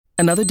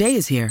Another day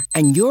is here,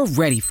 and you're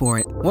ready for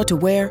it. What to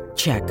wear?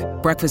 Check.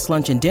 Breakfast,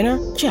 lunch, and dinner?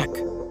 Check.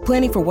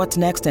 Planning for what's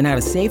next and how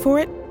to save for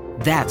it?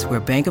 That's where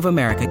Bank of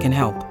America can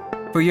help.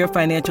 For your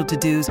financial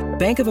to-dos,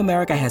 Bank of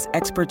America has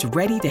experts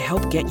ready to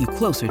help get you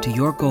closer to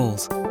your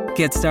goals.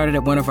 Get started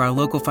at one of our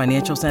local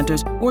financial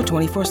centers or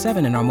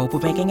 24/7 in our mobile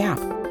banking app.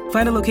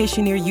 Find a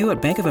location near you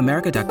at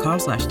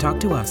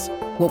bankofamerica.com/talktous.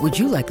 What would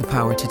you like the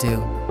power to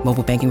do?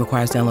 Mobile banking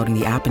requires downloading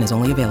the app and is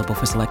only available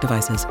for select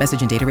devices.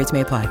 Message and data rates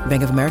may apply.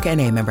 Bank of America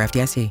N.A., member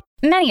FDIC.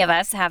 Many of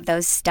us have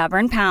those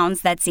stubborn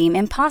pounds that seem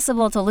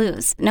impossible to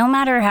lose, no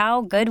matter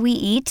how good we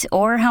eat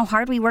or how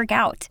hard we work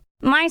out.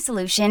 My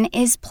solution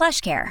is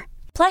PlushCare.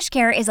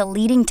 PlushCare is a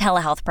leading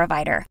telehealth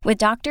provider with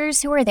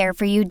doctors who are there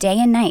for you day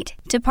and night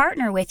to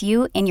partner with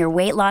you in your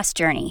weight loss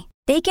journey.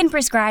 They can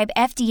prescribe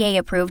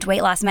FDA-approved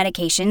weight loss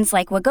medications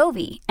like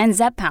Wegovy and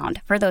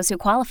Zepbound for those who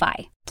qualify.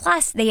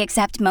 Plus, they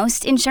accept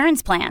most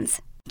insurance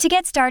plans. To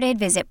get started,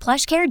 visit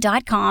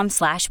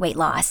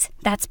plushcare.com/weightloss.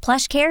 That's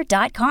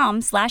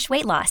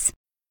plushcare.com/weightloss.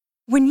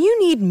 When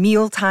you need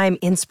mealtime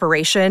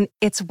inspiration,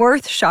 it's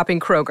worth shopping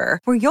Kroger,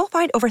 where you'll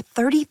find over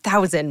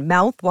 30,000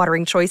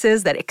 mouth-watering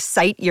choices that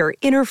excite your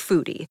inner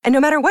foodie. And no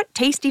matter what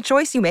tasty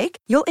choice you make,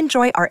 you'll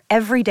enjoy our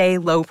everyday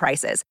low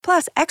prices,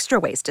 plus extra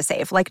ways to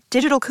save, like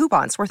digital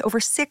coupons worth over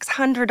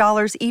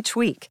 $600 each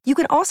week. You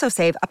can also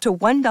save up to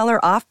 $1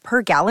 off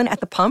per gallon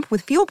at the pump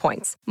with fuel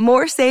points.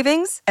 More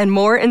savings and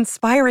more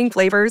inspiring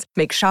flavors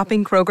make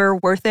shopping Kroger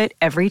worth it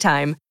every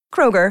time.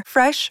 Kroger,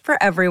 fresh for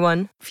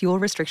everyone. Fuel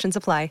restrictions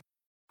apply.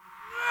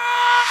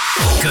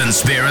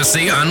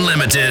 Conspiracy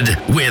Unlimited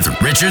with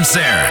Richard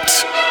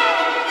Syrett.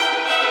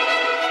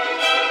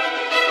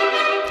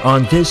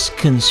 On this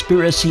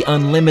Conspiracy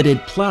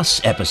Unlimited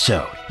Plus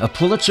episode, a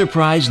Pulitzer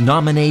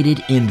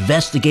Prize-nominated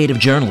investigative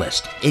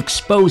journalist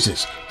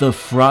exposes the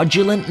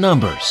fraudulent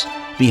numbers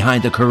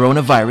behind the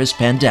coronavirus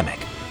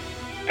pandemic.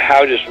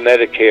 How does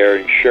Medicare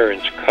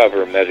insurance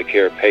cover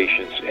Medicare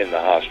patients in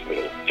the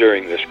hospital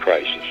during this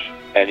crisis?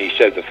 And he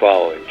said the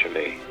following to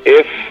me.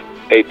 If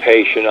a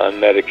patient on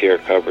Medicare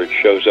coverage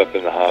shows up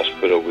in the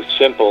hospital with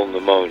simple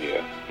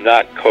pneumonia,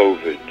 not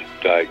COVID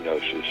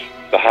diagnosis,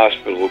 the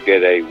hospital will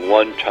get a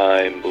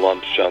one-time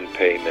lump sum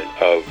payment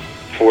of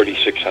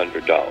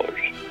 $4,600.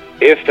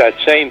 If that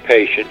same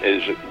patient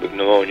with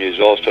pneumonia is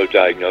also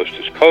diagnosed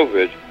as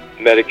COVID,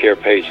 Medicare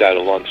pays out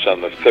a lump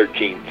sum of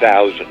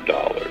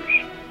 $13,000.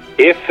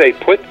 If they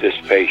put this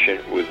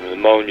patient with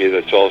pneumonia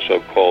that's also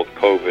called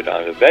COVID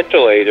on a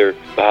ventilator,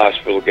 the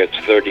hospital gets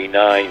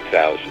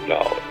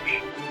 $39,000.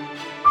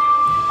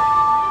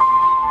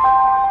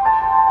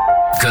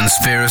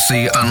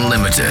 Conspiracy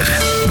Unlimited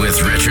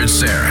with Richard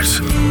Syrett.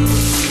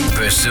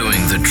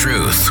 Pursuing the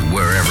truth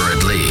wherever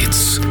it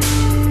leads.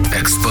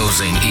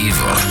 Exposing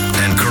evil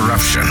and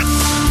corruption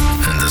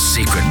and the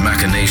secret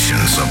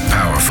machinations of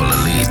powerful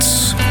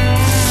elites.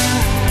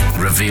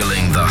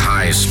 Revealing the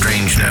high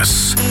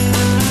strangeness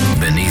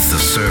beneath the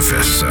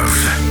surface of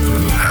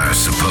our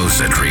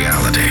supposed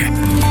reality.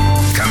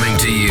 Coming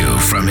to you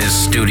from his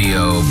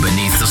studio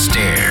beneath the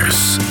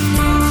stairs.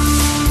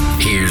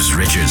 Here's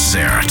Richard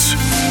Syrett.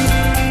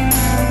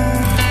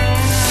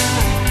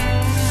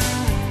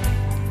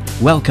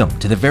 Welcome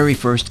to the very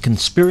first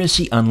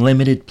Conspiracy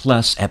Unlimited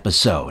Plus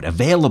episode,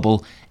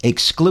 available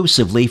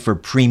exclusively for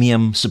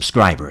premium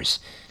subscribers.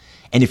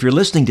 And if you're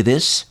listening to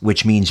this,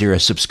 which means you're a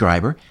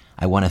subscriber,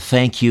 I want to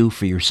thank you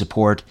for your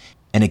support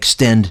and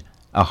extend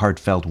a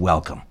heartfelt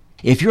welcome.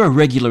 If you're a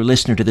regular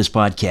listener to this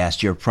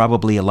podcast, you're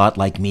probably a lot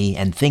like me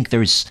and think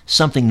there's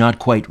something not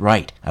quite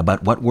right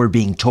about what we're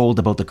being told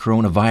about the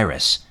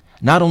coronavirus.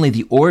 Not only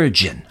the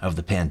origin of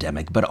the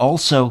pandemic, but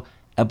also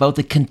about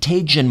the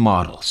contagion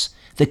models,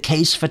 the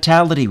case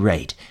fatality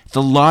rate,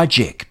 the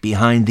logic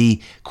behind the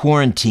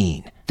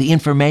quarantine, the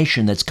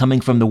information that's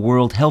coming from the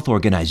World Health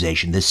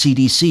Organization, the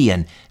CDC,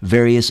 and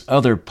various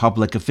other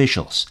public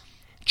officials.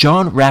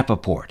 Jon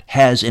Rappoport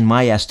has, in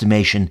my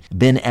estimation,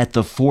 been at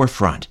the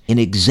forefront in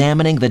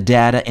examining the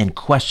data and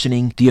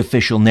questioning the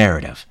official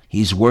narrative.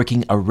 He's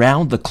working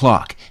around the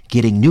clock,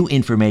 getting new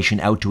information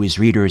out to his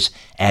readers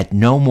at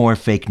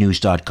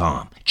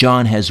nomorefakenews.com.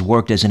 Jon has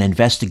worked as an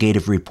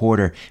investigative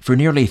reporter for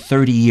nearly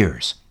 30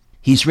 years.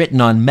 He's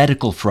written on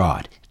medical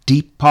fraud,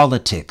 deep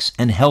politics,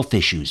 and health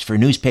issues for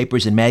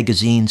newspapers and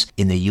magazines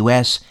in the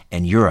U.S.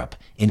 and Europe,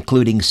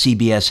 including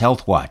CBS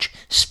Health Watch,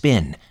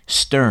 Spin,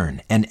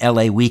 Stern, and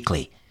LA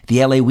Weekly.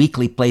 The LA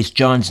Weekly placed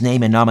Jon's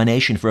name in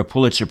nomination for a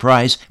Pulitzer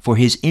Prize for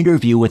his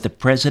interview with the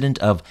president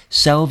of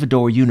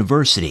Salvador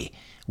University,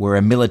 where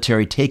a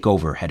military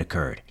takeover had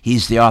occurred.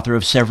 He's the author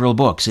of several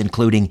books,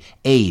 including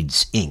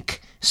AIDS, Inc.,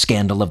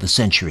 Scandal of the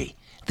Century,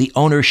 The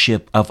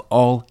Ownership of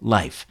All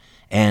Life,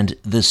 and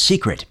The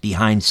Secret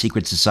Behind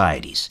Secret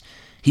Societies.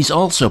 He's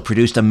also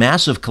produced a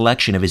massive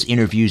collection of his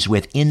interviews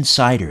with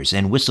insiders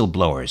and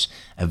whistleblowers,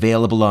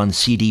 available on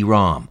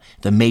CD-ROM,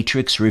 The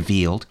Matrix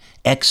Revealed,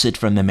 Exit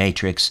from the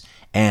Matrix,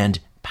 and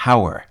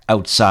Power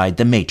Outside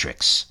the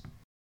Matrix.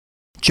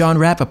 Jon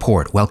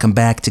Rappoport, welcome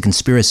back to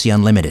Conspiracy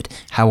Unlimited.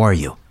 How are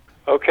you?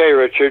 Okay,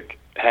 Richard,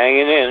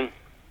 hanging in.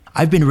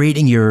 I've been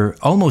reading your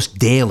almost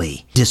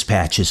daily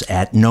dispatches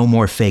at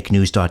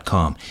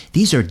nomorefakenews.com.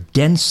 These are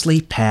densely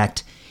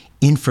packed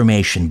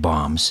information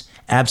bombs,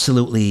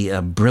 absolutely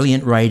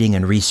brilliant writing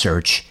and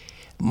research.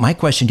 My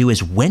question to you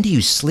is, when do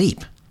you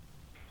sleep?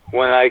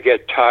 When I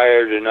get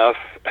tired enough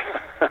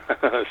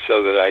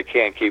so that I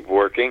can't keep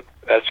working,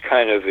 that's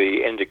kind of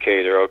the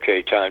indicator,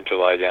 okay, time to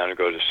lie down and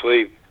go to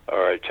sleep. All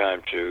right,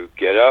 time to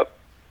get up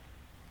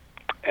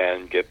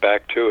and get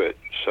back to it.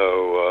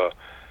 So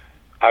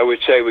I would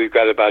say we've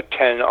got about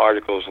 10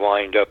 articles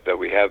lined up that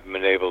we haven't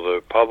been able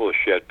to publish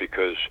yet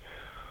because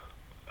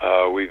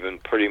we've been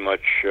pretty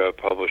much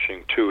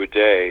publishing 2 a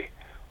day,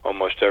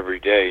 almost every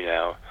day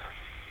now.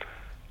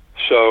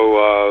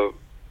 So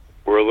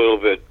we're a little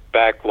bit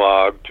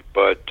backlogged,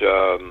 but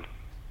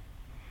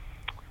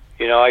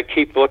I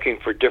keep looking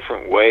for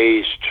different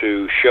ways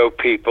to show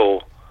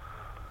people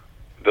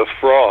the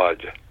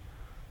fraud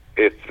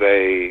if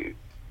they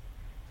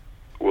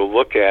will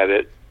look at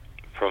it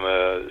from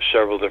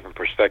several different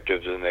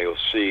perspectives, and they will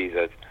see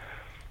that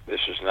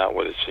this is not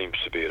what it seems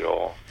to be at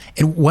all.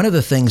 And one of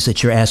the things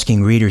that you're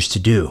asking readers to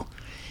do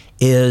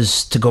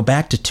is to go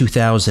back to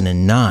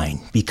 2009,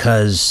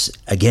 because,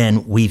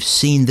 again, we've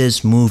seen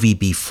this movie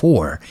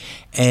before,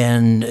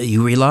 and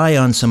you rely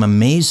on some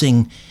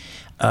amazing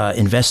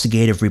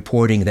investigative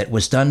reporting that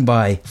was done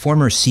by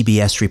former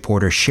CBS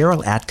reporter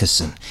Cheryl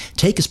Atkinson.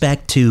 Take us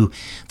back to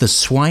the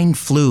swine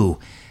flu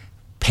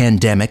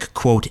pandemic,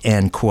 quote,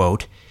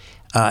 unquote,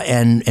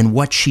 and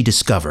what she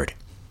discovered.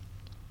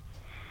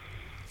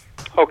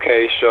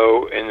 Okay,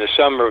 so in the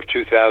summer of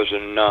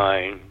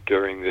 2009,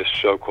 during this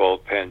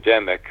so-called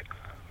pandemic,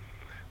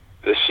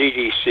 the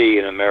CDC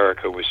in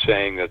America was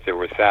saying that there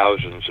were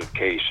thousands of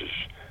cases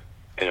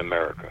in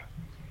America.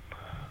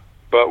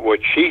 But what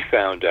she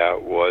found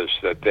out was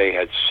that they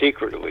had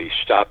secretly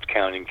stopped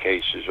counting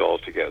cases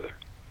altogether.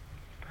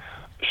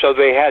 So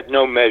they had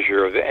no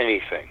measure of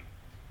anything.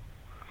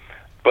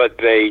 But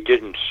they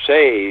didn't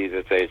say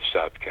that they had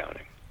stopped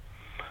counting.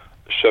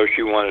 So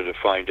she wanted to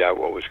find out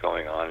what was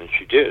going on, and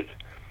she did.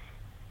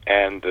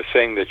 And the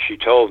thing that she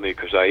told me,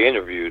 because I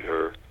interviewed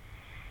her,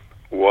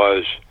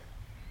 was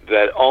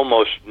that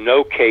almost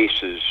no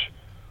cases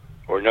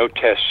or no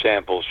test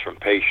samples from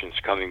patients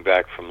coming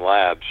back from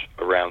labs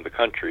around the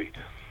country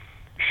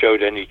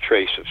showed any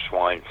trace of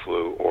swine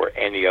flu or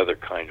any other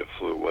kind of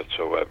flu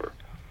whatsoever.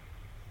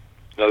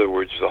 In other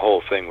words, the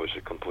whole thing was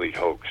a complete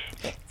hoax.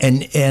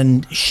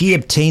 And she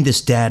obtained this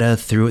data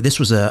through, this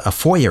was a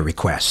FOIA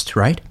request,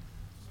 right?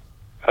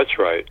 That's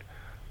right.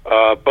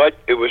 But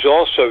it was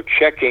also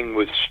checking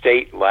with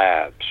state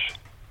labs,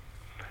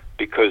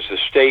 because the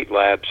state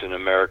labs in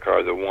America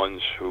are the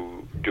ones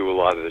who do a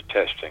lot of the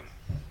testing.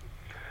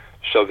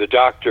 So the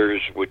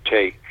doctors would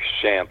take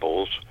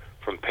samples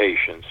from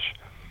patients,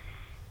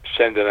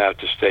 send them out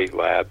to state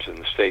labs, and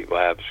the state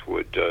labs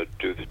would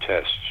do the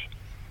tests.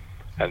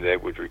 And they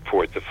would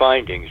report the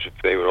findings.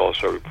 They would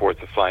also report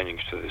the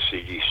findings to the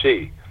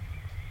CDC.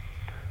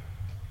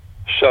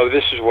 So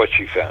this is what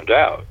she found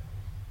out.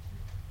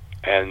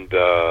 And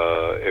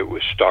it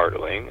was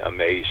startling,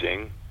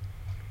 amazing.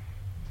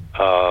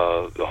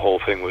 The whole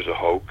thing was a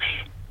hoax.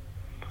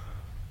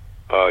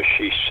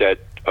 She set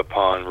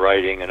upon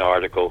writing an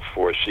article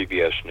for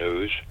CBS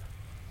News.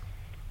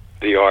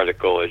 The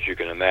article, as you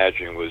can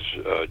imagine, was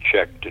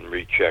checked and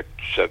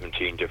rechecked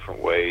 17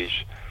 different ways.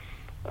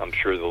 I'm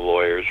sure the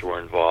lawyers were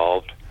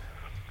involved.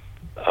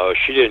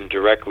 She didn't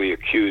directly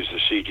accuse the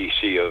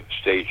CDC of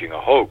staging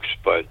a hoax,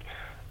 but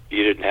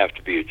you didn't have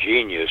to be a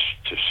genius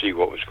to see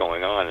what was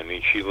going on. I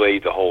mean, she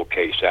laid the whole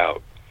case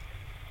out.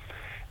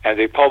 And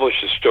they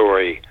published the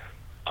story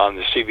on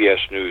the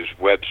CBS News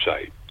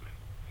website,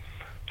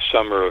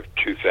 summer of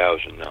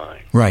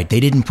 2009. Right. They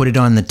didn't put it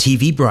on the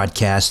TV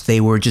broadcast.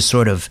 They were just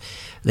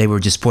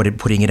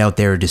putting it out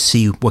there to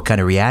see what kind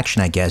of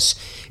reaction, I guess,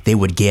 they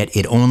would get.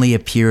 It only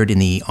appeared in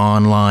the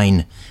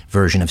online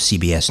version of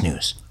CBS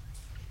News.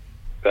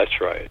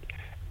 That's right.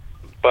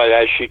 But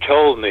as she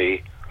told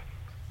me,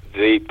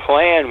 the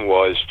plan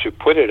was to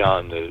put it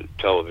on the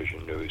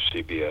television news,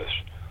 CBS,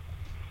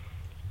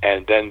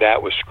 and then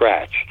that was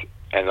scratched,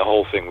 and the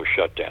whole thing was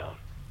shut down.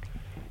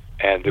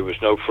 And there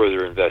was no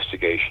further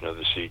investigation of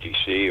the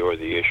CDC or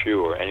the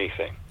issue or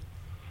anything.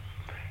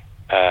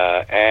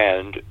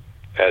 And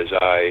as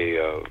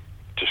I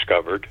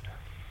discovered,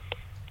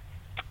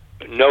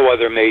 no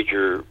other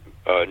major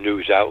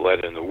news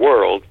outlet in the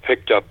world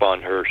picked up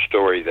on her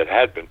story that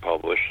had been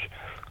published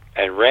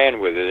and ran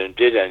with it and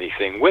did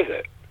anything with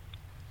it.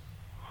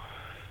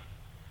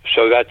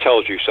 So that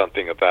tells you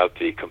something about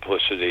the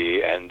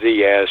complicity and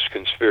the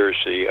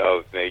conspiracy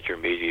of major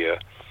media.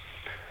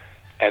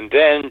 And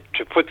then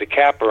to put the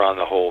capper on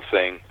the whole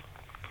thing,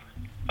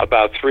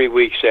 about 3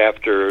 weeks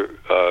after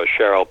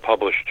Cheryl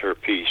published her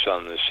piece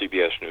on the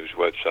CBS News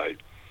website,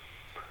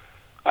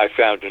 I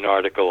found an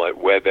article at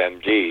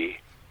WebMD,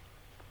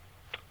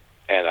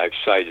 and I've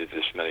cited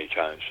this many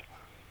times,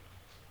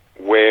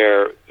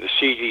 where the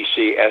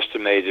CDC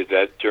estimated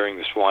that during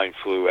the swine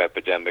flu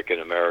epidemic in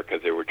America,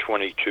 there were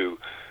 22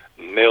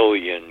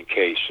 million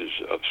cases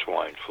of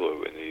swine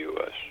flu in the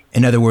U.S.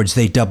 In other words,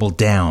 they doubled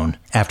down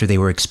after they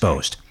were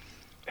exposed.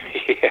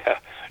 Yeah,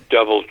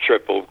 doubled,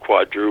 tripled,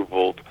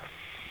 quadrupled.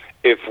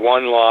 If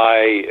one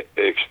lie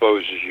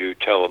exposes you,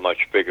 tell a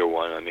much bigger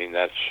one. I mean,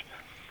 that's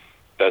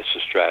the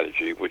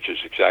strategy, which is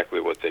exactly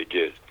what they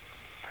did.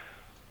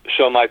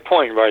 So my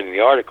point in writing the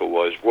article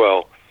was,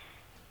 well,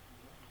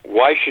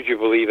 why should you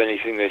believe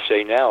anything they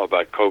say now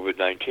about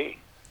COVID-19?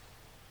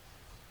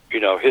 You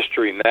know,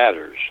 history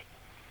matters.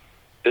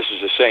 This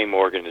is the same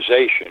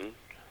organization.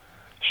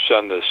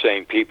 Some of the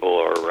same people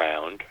are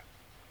around.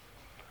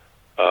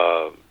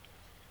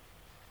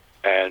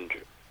 And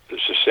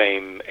it's the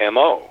same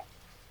M.O.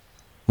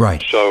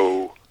 Right.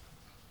 So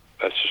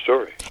that's the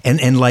story.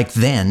 And like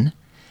then,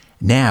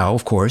 now,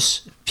 of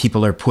course,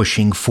 people are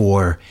pushing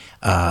for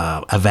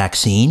a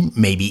vaccine,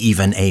 maybe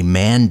even a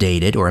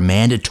mandated or a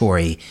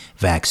mandatory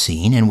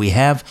vaccine. And we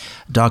have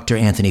Dr.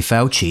 Anthony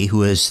Fauci,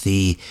 who is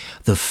the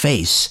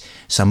face.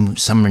 Some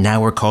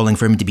now are calling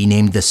for him to be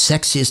named the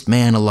sexiest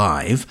man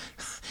alive.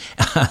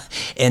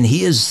 And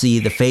he is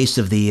the face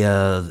of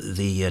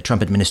the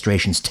Trump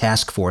administration's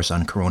task force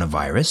on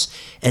coronavirus.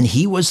 And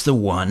he was the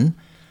one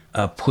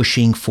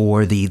pushing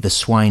for the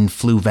swine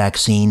flu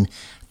vaccine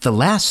the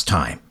last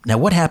time. Now,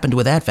 what happened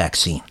with that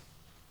vaccine?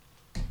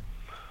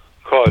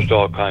 Caused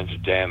all kinds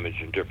of damage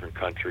in different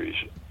countries,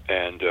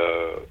 and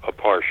a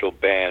partial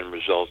ban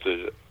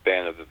resulted,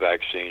 ban of the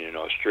vaccine in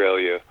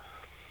Australia.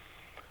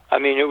 I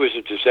mean, it was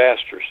a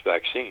disastrous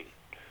vaccine.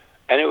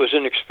 And it was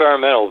an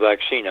experimental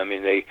vaccine. I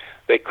mean,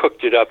 they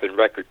cooked it up in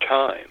record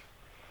time.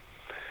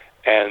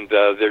 And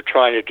they're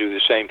trying to do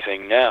the same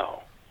thing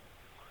now.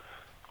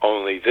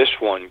 Only this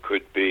one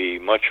could be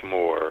much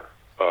more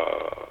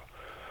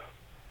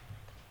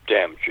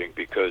damaging,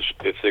 because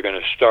if they're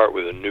going to start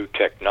with a new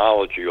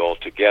technology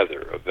altogether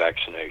of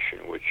vaccination,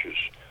 which is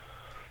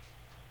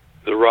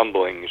the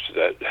rumblings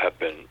that have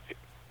been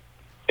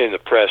in the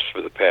press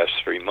for the past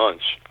 3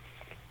 months,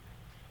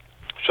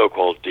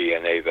 so-called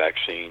DNA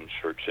vaccines,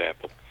 for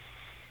example.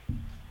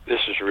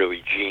 This is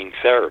really gene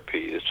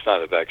therapy. It's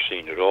not a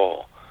vaccine at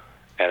all.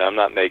 And I'm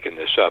not making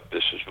this up.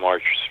 This is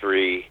March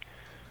 3,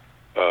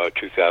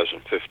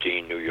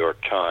 2015, New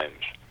York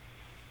Times.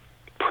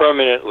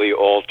 Permanently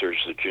alters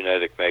the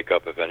genetic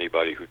makeup of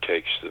anybody who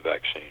takes the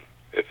vaccine,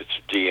 if it's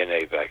a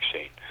DNA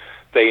vaccine.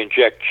 They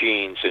inject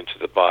genes into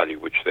the body,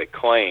 which they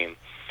claim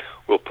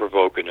will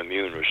provoke an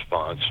immune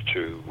response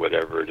to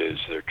whatever it is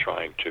they're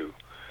trying to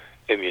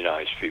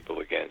immunize people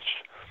against.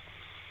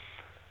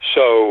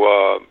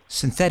 So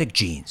synthetic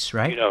genes,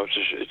 right? You know,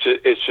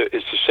 it's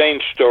the same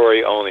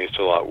story, only it's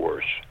a lot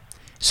worse.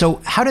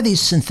 So how do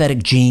these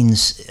synthetic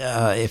genes,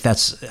 I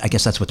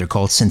guess that's what they're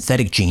called,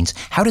 synthetic genes,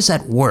 how does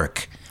that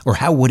work? Or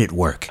how would it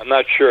work? I'm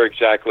not sure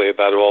exactly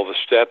about all the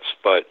steps,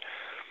 but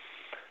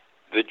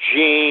the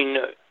gene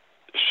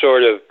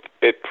sort of,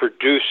 it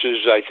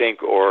produces, I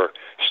think, or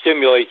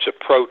stimulates a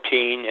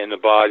protein in the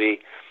body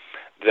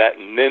that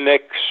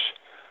mimics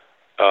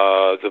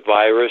the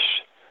virus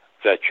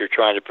that you're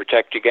trying to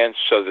protect against,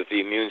 so that the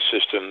immune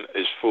system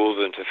is fooled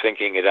into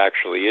thinking it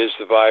actually is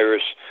the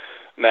virus,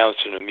 mounts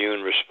an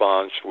immune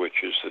response,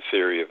 which is the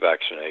theory of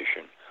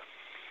vaccination.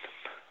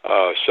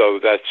 So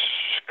that's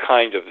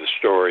kind of the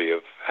story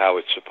of how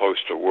it's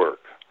supposed to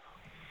work.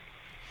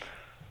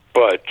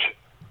 But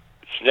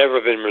it's never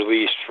been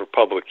released for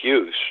public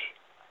use.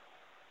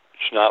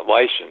 It's not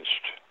licensed.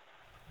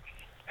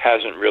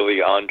 Hasn't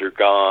really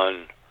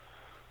undergone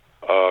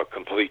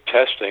complete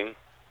testing.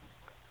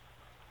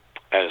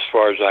 And as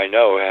far as I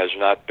know, it has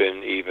not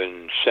been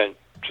even sent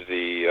to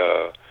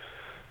the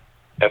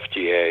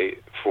FDA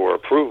for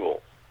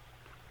approval.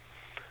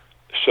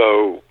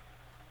 So,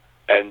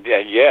 and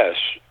yes,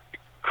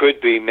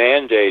 could be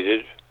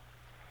mandated.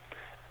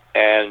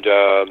 And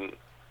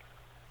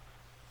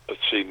let's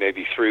see,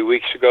 maybe 3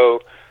 weeks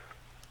ago,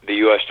 the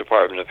U.S.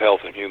 Department of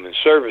Health and Human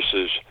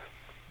Services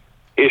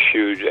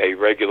issued a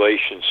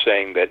regulation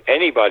saying that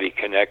anybody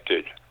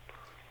connected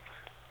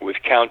with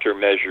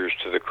countermeasures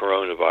to the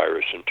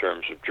coronavirus in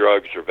terms of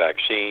drugs or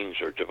vaccines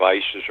or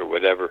devices or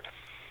whatever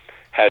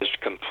has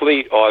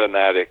complete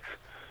automatic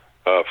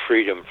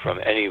freedom from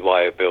any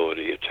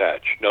liability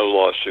attached. No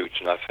lawsuits,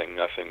 nothing.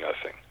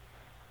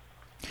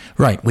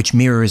 Right, which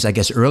mirrors, I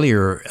guess,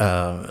 earlier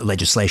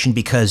legislation,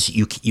 because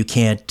you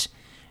can't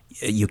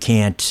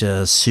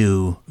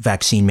sue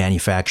vaccine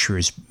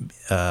manufacturers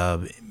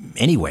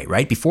anyway.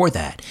 Right before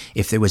that,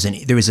 if there's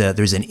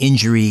an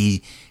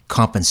injury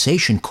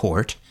compensation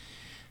court,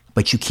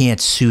 but you can't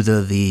sue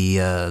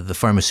the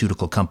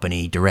pharmaceutical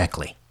company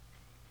directly.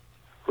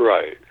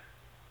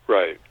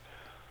 Right.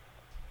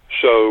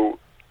 So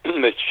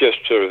it's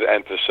just sort of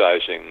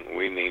emphasizing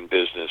we mean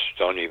business.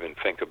 Don't even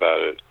think about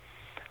it.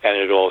 And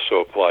it also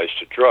applies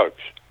to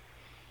drugs.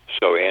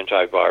 So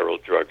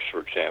antiviral drugs, for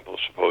example,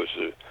 suppose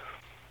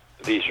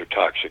these are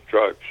toxic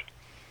drugs.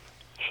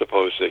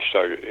 Suppose they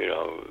started,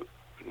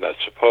 not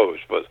suppose,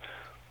 but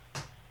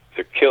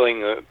they're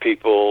killing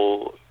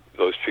people,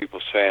 those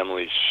people's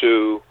families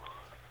sue,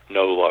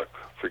 no luck,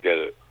 forget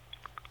it.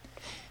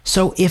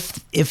 So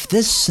if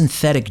this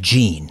synthetic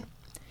gene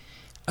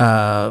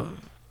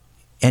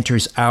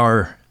enters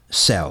our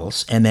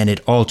cells and then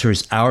it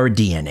alters our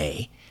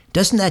DNA,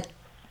 doesn't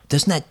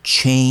that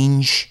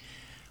change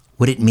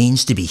what it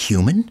means to be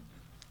human?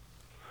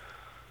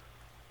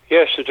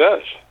 Yes, it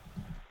does.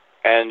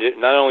 And it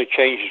not only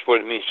changes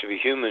what it means to be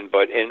human,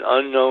 but in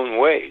unknown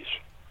ways.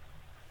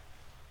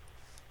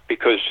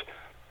 Because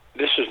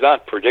this is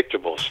not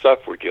predictable stuff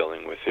we're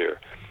dealing with here.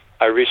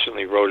 I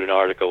recently wrote an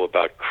article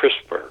about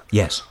CRISPR,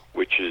 yes,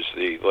 which is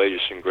the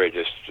latest and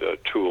greatest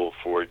tool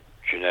for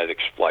genetic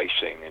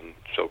splicing and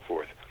so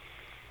forth.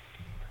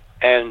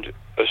 And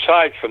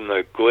aside from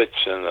the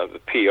glitz and the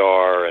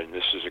PR, and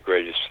this is the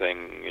greatest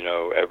thing,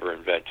 ever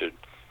invented,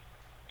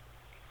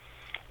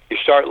 you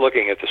start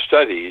looking at the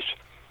studies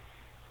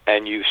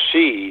and you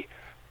see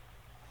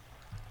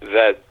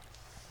that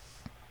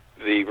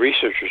the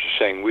researchers are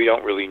saying we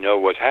don't really know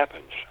what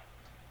happens.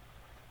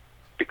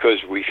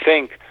 Because we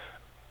think,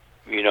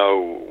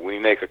 we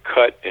make a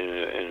cut in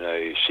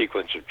a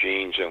sequence of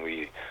genes and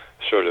we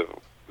sort of,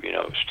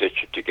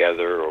 stitch it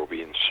together, or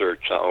we insert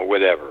some, or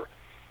whatever.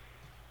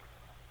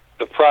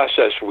 The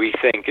process we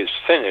think is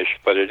finished,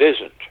 but it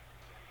isn't.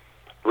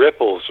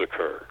 Ripples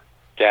occur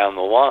down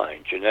the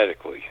line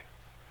genetically,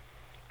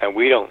 and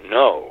we don't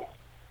know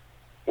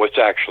what's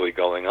actually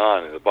going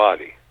on in the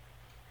body.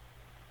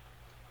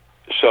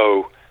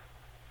 So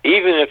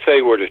even if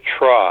they were to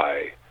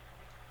try,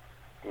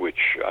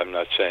 which I'm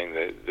not saying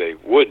that they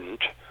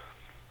wouldn't,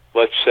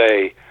 let's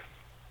say,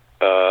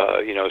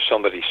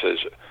 somebody says,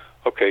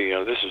 okay,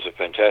 this is a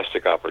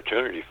fantastic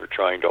opportunity for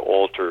trying to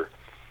alter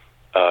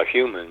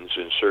humans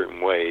in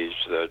certain ways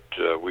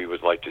that we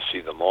would like to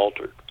see them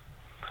altered.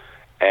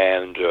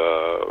 And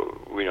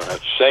we don't have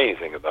to say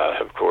anything about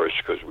it, of course,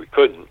 because we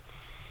couldn't.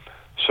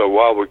 So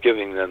while we're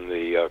giving them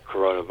the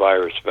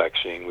coronavirus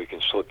vaccine, we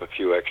can slip a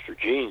few extra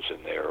genes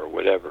in there or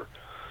whatever.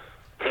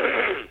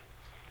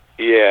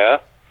 Yeah,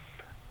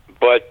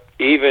 but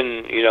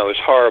even, as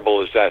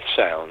horrible as that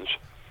sounds,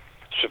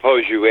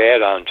 suppose you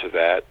add on to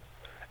that,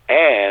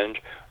 and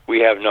we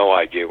have no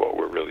idea what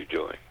we're really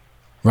doing.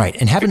 Right,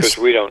 and because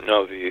we don't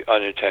know the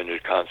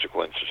unintended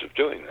consequences of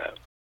doing that.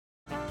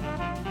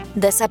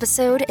 This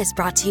episode is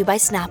brought to you by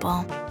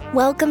Snapple.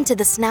 Welcome to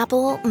the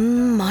Snapple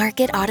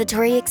Market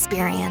Auditory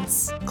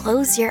Experience.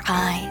 Close your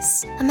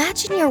eyes.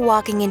 Imagine you're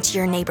walking into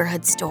your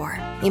neighborhood store.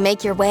 You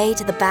make your way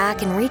to the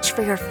back and reach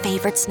for your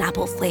favorite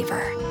Snapple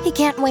flavor. You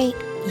can't wait.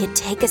 You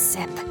take a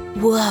sip.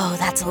 Whoa,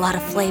 that's a lot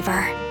of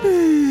flavor.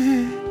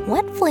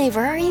 What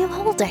flavor are you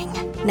holding?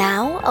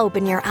 Now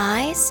open your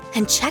eyes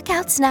and check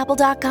out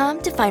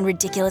Snapple.com to find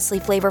ridiculously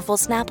flavorful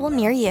Snapple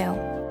near you.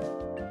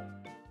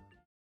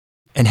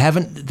 And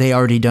haven't they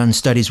already done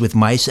studies with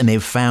mice, and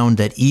they've found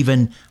that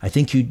even, I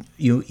think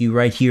you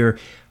write here,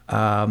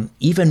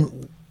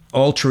 even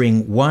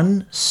altering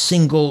one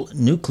single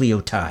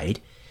nucleotide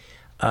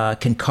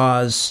can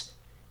cause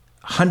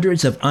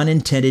hundreds of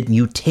unintended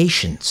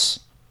mutations.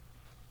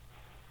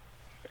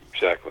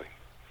 Exactly.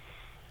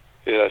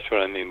 Yeah, that's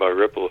what I mean by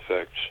ripple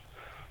effects.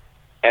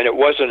 And it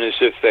wasn't as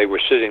if they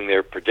were sitting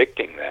there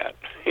predicting that,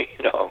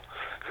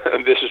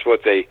 This is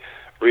what they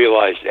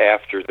realized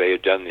after they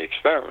had done the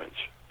experiments.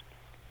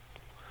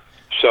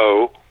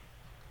 So,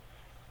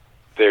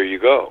 there you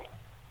go.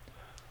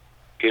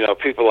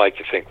 People like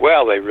to think,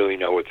 well, they really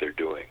know what they're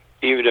doing.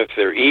 Even if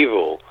they're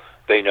evil,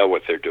 they know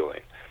what they're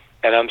doing.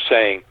 And I'm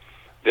saying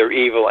they're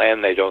evil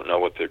and they don't know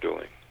what they're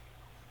doing.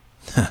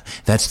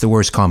 That's the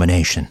worst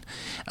combination.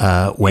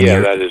 That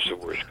is the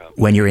worst combination.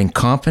 When you're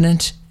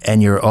incompetent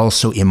and you're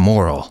also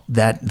immoral,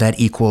 that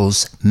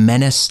equals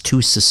menace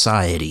to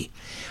society.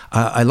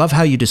 I love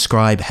how you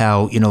describe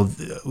how,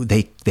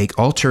 they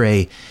alter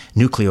a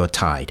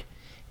nucleotide,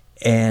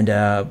 and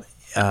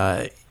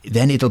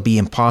then it'll be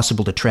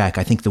impossible to track.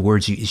 I think the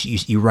words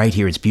you write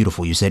here, it's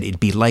beautiful. You said it'd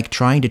be like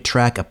trying to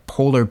track a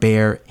polar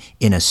bear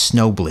in a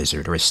snow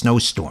blizzard or a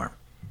snowstorm.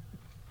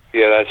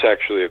 Yeah, that's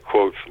actually a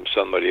quote from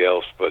somebody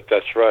else, but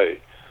that's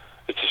right.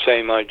 It's the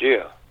same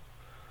idea.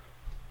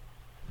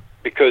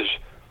 Because,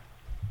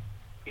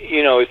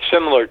 it's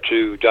similar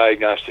to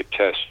diagnostic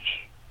tests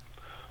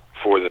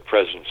for the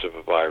presence of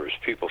a virus.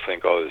 People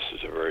think, oh, this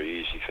is a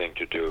very easy thing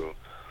to do.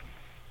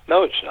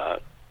 No, it's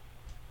not.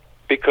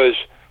 Because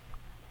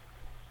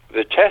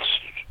the tests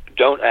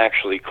don't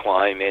actually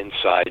climb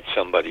inside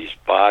somebody's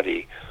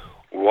body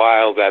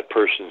while that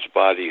person's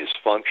body is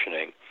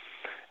functioning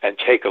and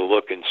take a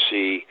look and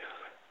see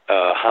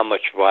how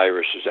much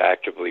virus is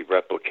actively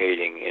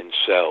replicating in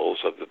cells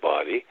of the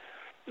body.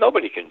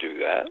 Nobody can do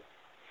that.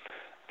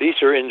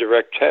 These are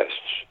indirect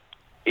tests,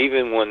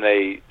 even when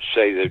they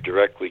say they're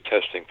directly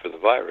testing for the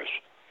virus.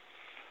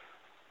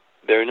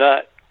 They're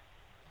not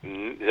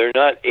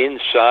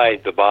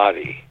inside the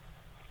body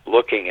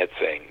looking at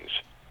things.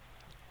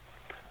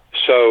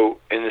 So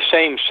in the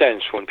same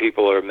sense, when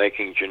people are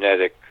making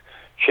genetic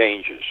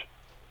changes,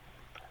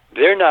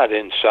 they're not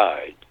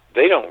inside.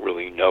 They don't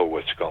really know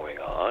what's going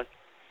on.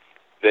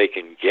 They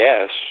can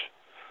guess,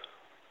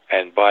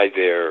 and by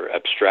their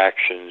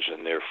abstractions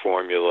and their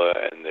formula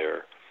and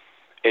their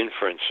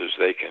inferences,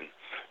 they can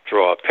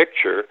draw a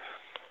picture,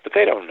 but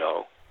they don't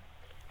know.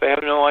 They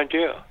have no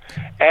idea.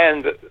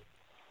 And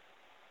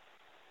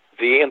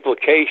the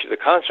implication, the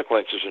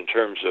consequences in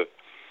terms of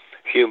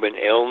human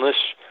illness,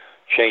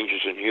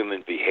 changes in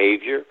human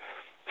behavior,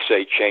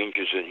 say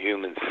changes in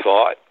human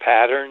thought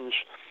patterns,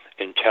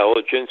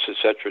 intelligence,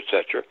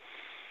 etc.,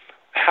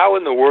 how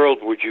in the world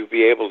would you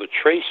be able to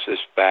trace this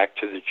back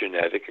to the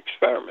genetic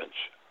experiments?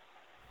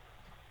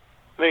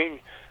 I mean,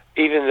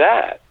 even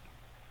that,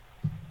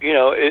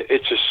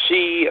 it's a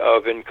sea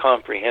of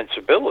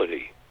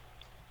incomprehensibility.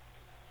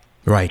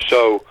 Right.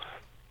 So,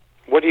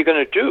 what are you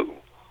going to do?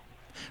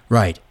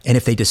 Right. And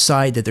if they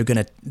decide that they're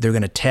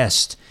going to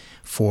test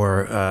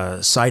for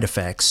side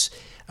effects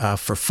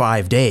for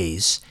 5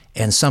 days,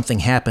 and something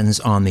happens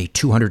on the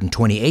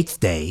 228th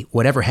day,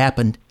 whatever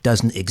happened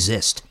doesn't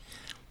exist.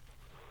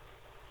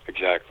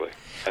 Exactly.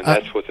 And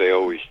that's what they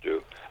always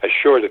do. As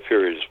short a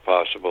period as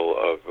possible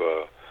of,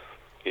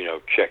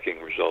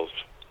 checking results.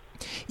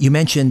 You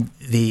mentioned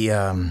the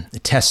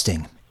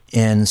testing,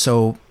 and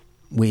so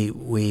we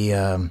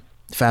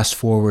fast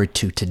forward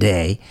to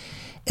today,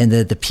 and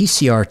the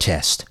PCR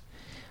test.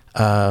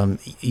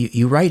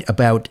 You write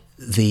about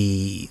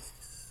the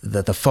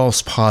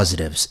false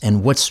positives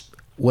and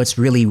what's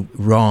really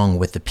wrong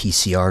with the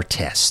PCR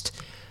test.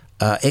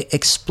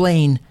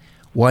 Explain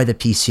why the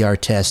PCR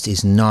test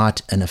is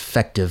not an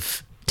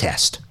effective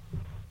test.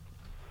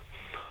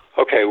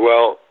 Okay,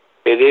 well,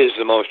 it is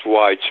the most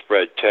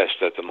widespread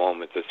test at the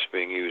moment that's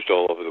being used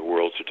all over the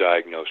world to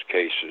diagnose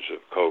cases of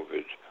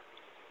COVID.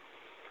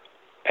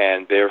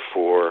 And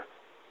therefore,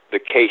 the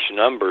case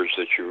numbers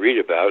that you read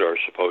about are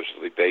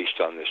supposedly based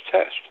on this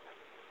test.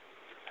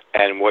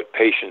 And what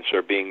patients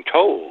are being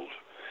told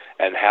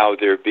and how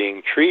they're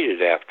being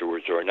treated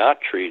afterwards or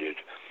not treated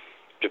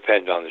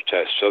depend on the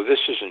test. So this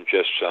isn't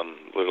just some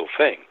little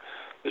thing.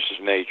 This is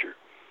major.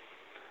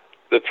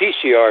 The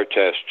PCR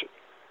test,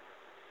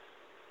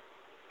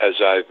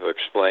 as I've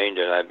explained,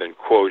 and I've been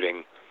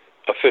quoting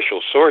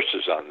official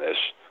sources on this,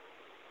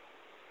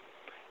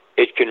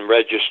 it can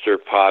register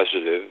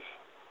positive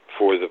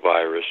for the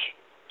virus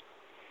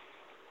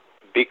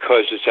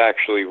because it's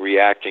actually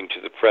reacting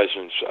to the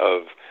presence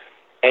of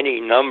any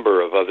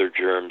number of other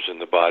germs in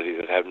the body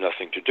that have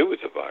nothing to do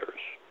with the virus,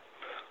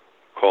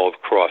 called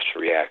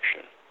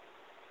cross-reaction.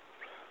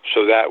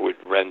 So that would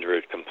render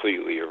it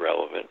completely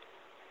irrelevant.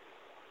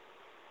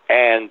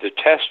 And the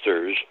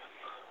testers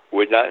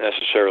would not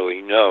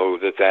necessarily know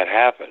that that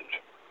happened.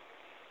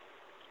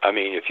 I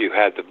mean, if you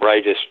had the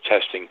brightest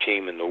testing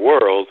team in the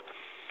world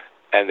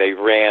and they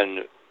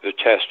ran the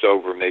test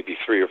over maybe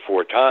 3 or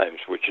 4 times,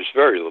 which is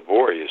very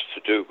laborious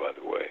to do, by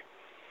the way,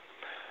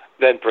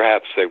 then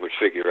perhaps they would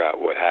figure out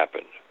what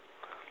happened.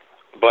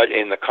 But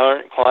in the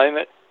current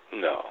climate,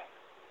 no.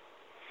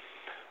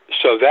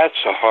 So that's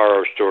a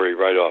horror story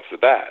right off the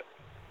bat.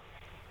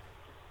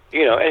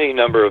 Any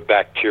number of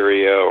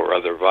bacteria or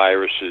other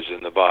viruses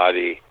in the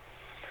body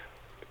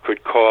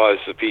could cause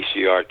the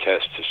PCR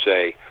test to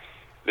say,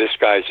 this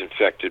guy's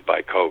infected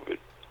by COVID.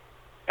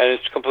 And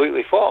it's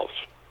completely false.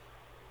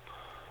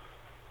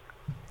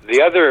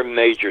 The other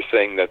major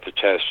thing that the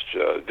test,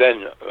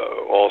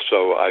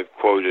 also I've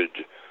quoted,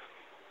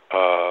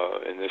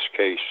 in this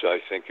case, I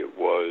think it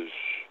was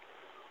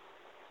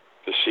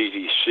the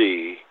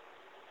CDC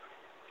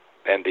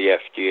and the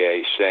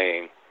FDA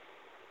saying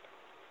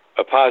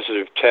a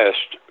positive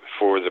test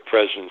for the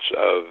presence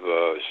of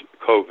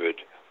COVID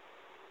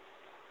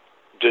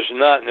does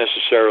not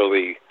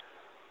necessarily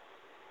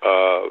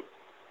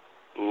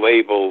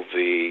label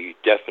the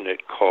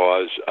definite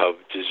cause of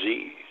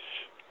disease.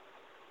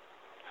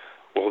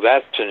 Well,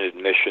 that's an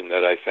admission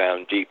that I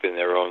found deep in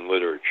their own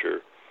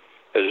literature,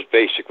 that is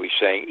basically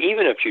saying,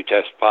 even if you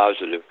test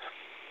positive,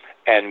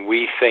 and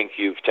we think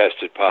you've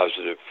tested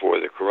positive for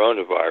the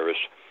coronavirus,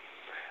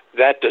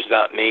 that does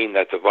not mean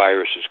that the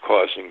virus is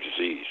causing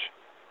disease.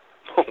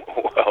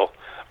 Well,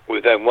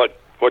 then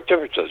what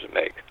difference does it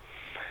make?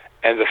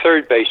 And the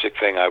third basic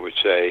thing I would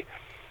say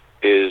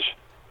is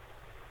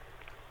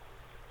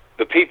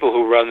the people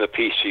who run the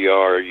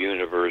PCR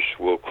universe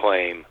will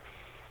claim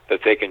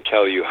that they can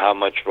tell you how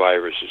much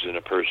virus is in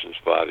a person's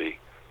body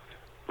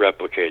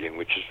replicating,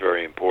 which is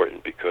very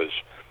important because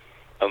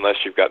unless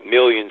you've got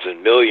millions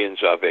and millions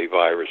of a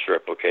virus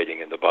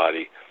replicating in the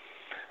body,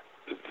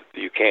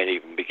 you can't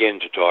even begin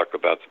to talk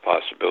about the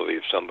possibility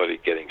of somebody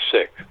getting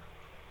sick.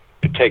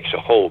 It takes a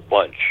whole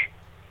bunch.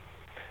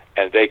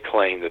 And they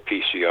claim the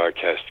PCR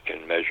test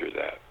can measure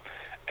that.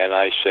 And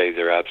I say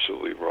they're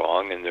absolutely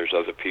wrong, and there's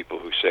other people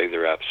who say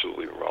they're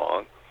absolutely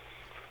wrong.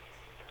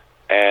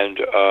 And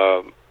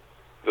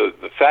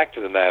the fact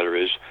of the matter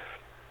is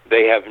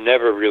they have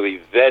never really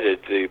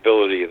vetted the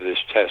ability of this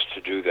test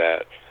to do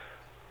that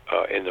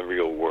in the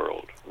real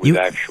world with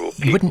actual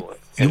people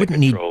in a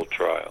controlled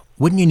trial.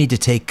 Wouldn't you need to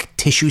take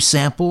tissue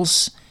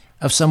samples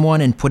of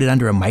someone and put it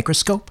under a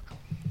microscope?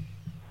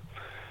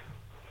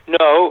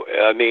 No,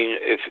 I mean,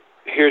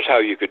 here's how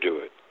you could do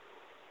it.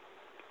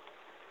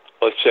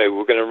 Let's say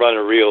we're going to run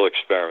a real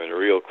experiment, a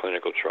real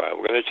clinical trial.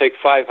 We're going to take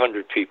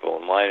 500 people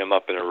and line them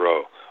up in a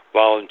row,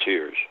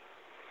 volunteers.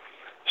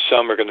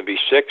 Some are going to be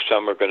sick,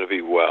 some are going to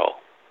be well.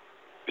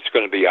 it's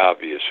going to be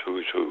obvious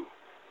who's who.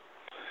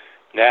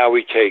 Now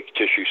we take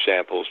tissue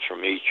samples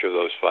from each of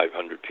those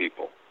 500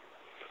 people.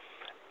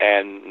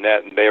 And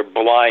they're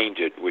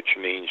blinded, which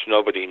means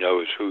nobody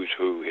knows who's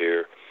who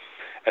here.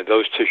 And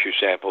those tissue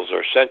samples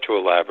are sent to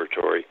a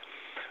laboratory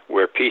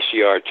where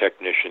PCR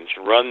technicians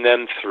run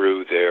them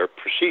through their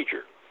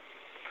procedure.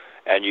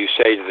 And you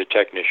say to the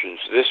technicians,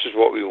 this is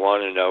what we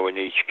want to know in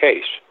each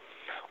case.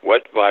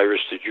 What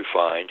virus did you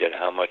find and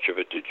how much of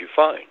it did you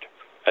find?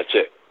 That's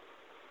it.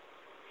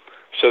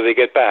 So they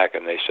get back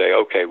and they say,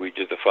 okay, we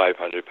did the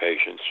 500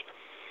 patients.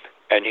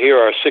 And here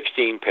are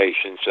 16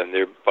 patients, and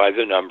they're by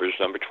the numbers,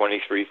 number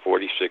 23,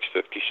 46,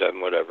 57,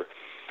 whatever,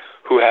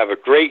 who have a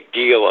great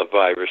deal of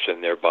virus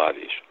in their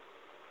bodies,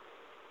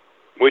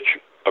 which,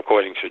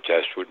 according to the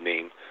test, would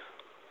mean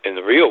in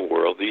the real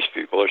world, these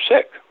people are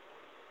sick.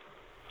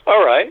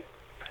 All right.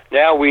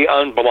 Now we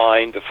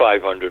unblind the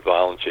 500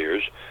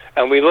 volunteers,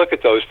 and we look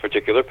at those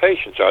particular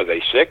patients. Are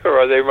they sick or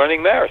are they running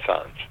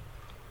marathons?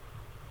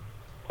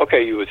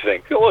 Okay, you would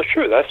think, well,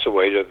 sure, that's the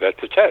way to vet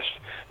the test.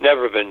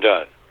 Never been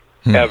done.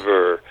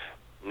 Never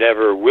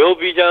will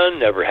be done,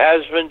 never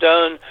has been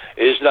done,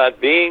 is not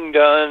being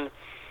done.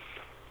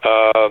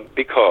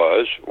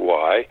 Because,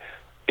 why?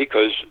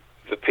 Because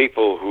the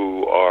people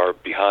who are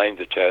behind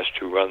the test,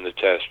 who run the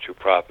test, who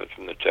profit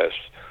from the test,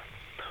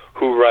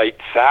 who write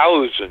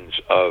thousands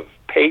of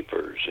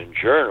papers in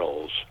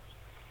journals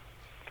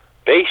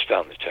based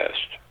on the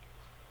test,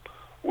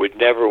 would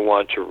never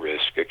want to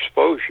risk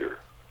exposure.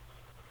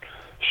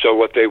 So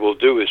what they will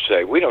do is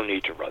say, we don't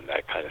need to run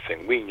that kind of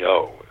thing. We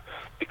know,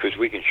 because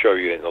we can show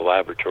you in the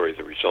laboratory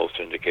the results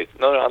indicate.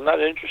 No, I'm not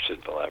interested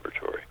in the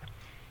laboratory.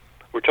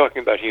 We're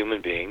talking about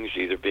human beings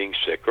either being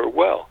sick or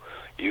well.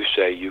 You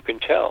say you can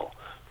tell.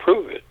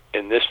 Prove it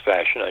in this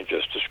fashion I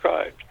just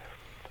described.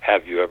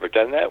 Have you ever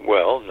done that?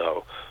 Well,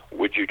 no.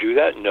 Would you do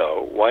that?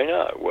 No. Why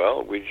not?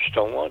 Well, we just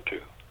don't want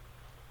to.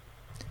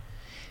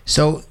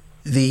 So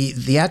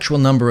the actual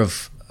number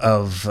of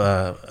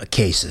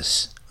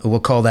cases, we'll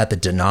call that the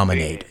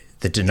denominator.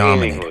 The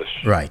denominator.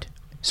 Meaningless. Right.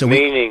 So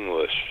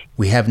meaningless.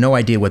 We have no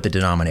idea what the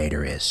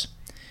denominator is.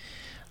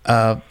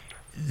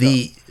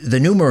 The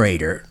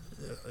numerator,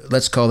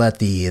 let's call that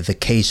the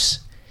case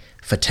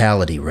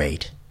fatality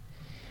rate.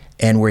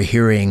 And we're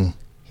hearing,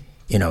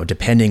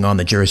 depending on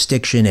the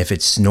jurisdiction, if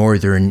it's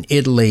northern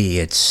Italy,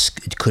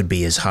 it could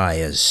be as high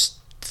as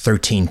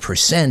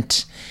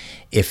 13%.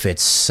 If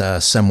it's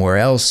somewhere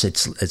else,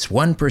 it's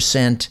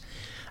 1%.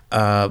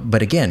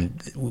 But again,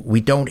 we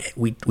don't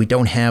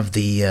have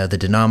the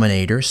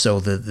denominator, so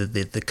the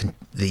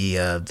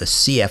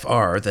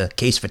CFR, the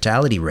case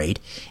fatality rate,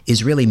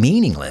 is really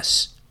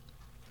meaningless,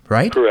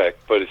 right? Correct,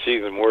 but it's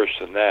even worse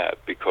than that,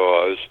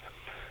 because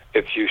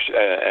if you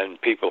and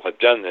people have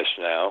done this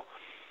now,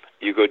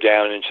 you go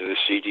down into the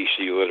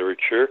CDC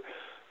literature,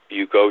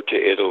 you go to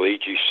Italy,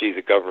 you see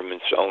the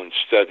government's own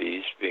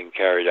studies being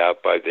carried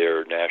out by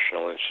their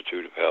National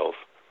Institute of Health.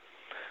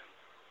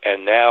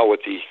 And now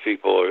what these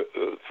people are,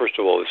 first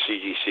of all, the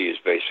CDC is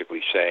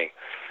basically saying,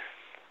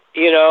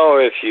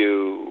 if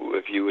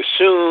you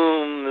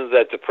assume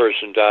that the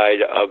person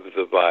died of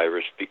the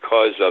virus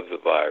because of the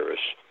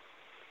virus,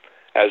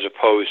 as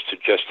opposed to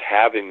just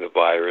having the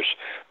virus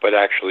but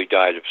actually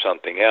died of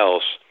something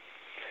else,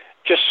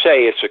 just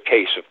say it's a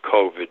case of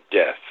COVID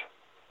death.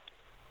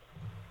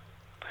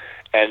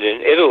 And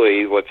in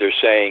Italy, what they're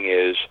saying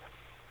is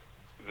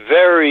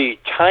very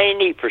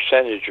tiny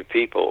percentage of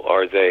people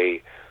are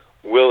they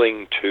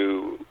willing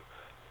to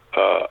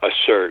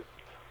assert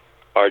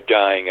are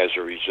dying as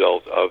a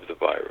result of the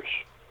virus.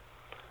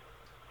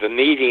 The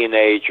median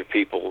age of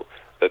people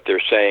that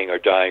they're saying are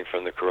dying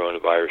from the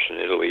coronavirus in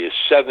Italy is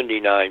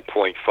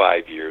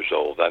 79.5 years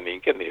old. I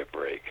mean, give me a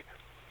break.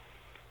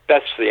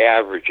 That's the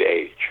average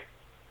age.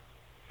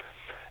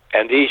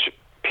 And these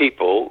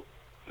people,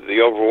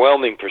 the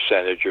overwhelming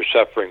percentage, are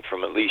suffering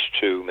from at least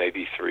 2,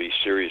 maybe 3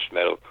 serious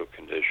medical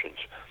conditions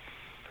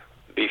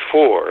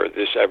before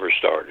this ever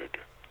started.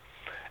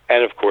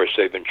 And, of course,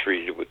 they've been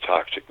treated with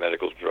toxic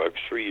medical drugs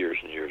for years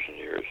and years and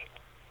years.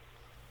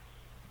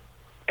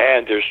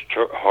 And there's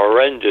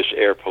horrendous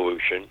air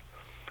pollution,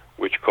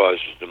 which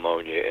causes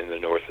pneumonia in the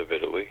north of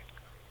Italy.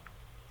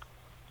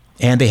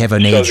 And they have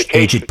an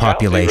aged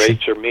population.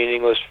 Rates are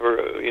meaningless for,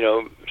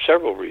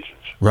 several reasons.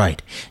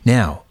 Right.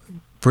 Now,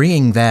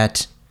 bringing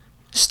that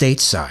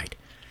stateside,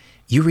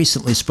 you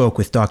recently spoke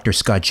with Dr.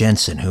 Scott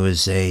Jensen, who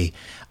is a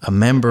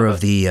member of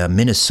the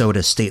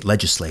Minnesota State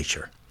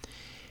Legislature.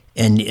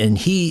 And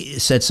he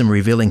said some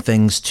revealing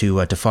things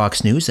to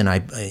Fox News,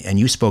 and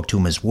you spoke to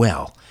him as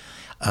well,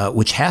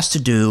 which has to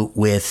do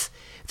with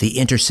the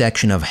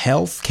intersection of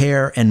health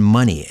care and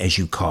money, as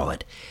you call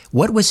it.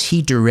 What was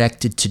he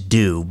directed to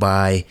do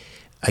by,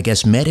 I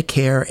guess,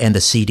 Medicare and the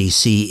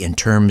CDC in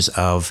terms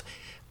of,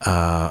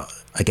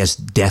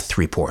 death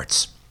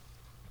reports?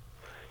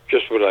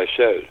 Just what I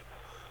said.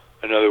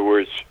 In other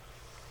words,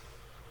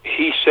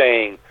 he's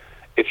saying,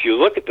 if you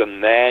look at the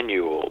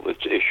manual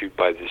that's issued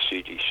by the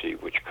CDC,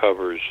 which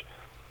covers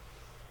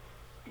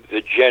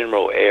the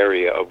general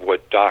area of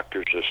what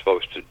doctors are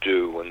supposed to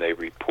do when they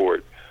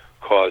report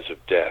cause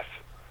of death,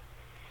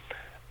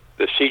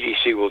 the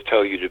CDC will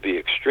tell you to be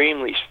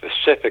extremely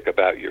specific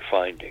about your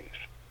findings.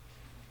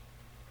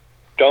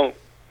 Don't,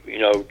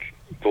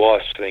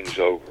 gloss things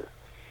over.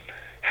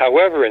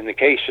 However, in the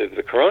case of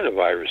the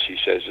coronavirus, he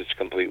says it's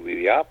completely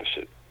the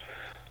opposite.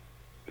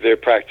 They're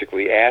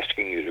practically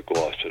asking you to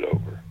gloss it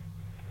over.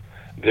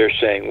 They're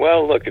saying,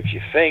 well, look, if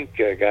you think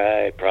a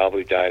guy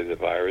probably died of the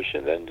virus,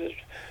 and then just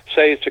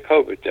say it's a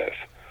COVID death.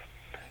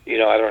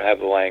 I don't have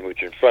the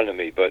language in front of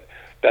me, but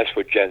that's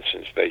what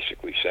Jensen's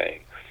basically saying.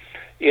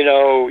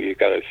 You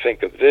got to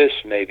think of this,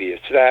 maybe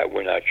it's that,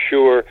 we're not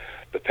sure.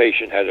 The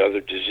patient had other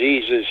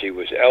diseases, he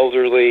was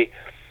elderly,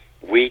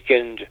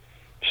 weakened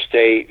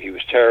state, he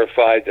was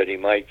terrified that he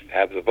might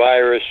have the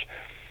virus.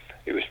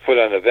 He was put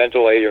on a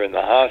ventilator in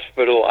the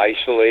hospital,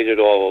 isolated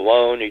all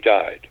alone, he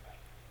died.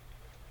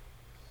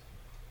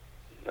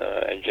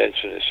 And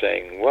Jensen is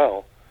saying,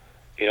 well,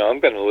 I'm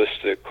going to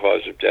list the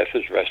cause of death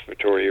as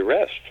respiratory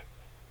arrest.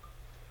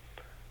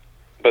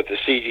 But the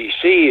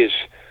CDC is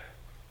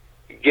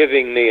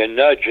giving me a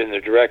nudge in the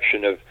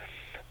direction of,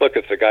 look,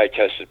 if the guy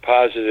tested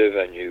positive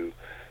and you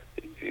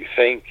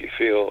think, you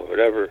feel,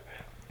 whatever,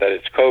 that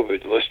it's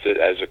COVID, list it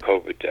as a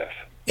COVID death.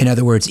 In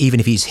other words, even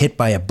if he's hit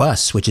by a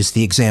bus, which is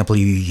the example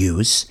you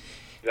use.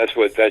 That's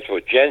what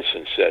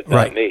Jensen said, not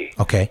right. me.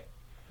 Okay.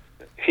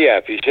 Yeah,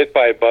 if he's hit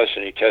by a bus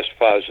and he tests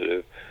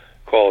positive,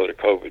 call it a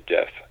COVID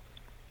death.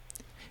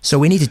 So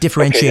we need to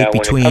differentiate now,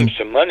 between... when it comes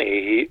to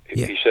money,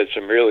 he said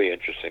some really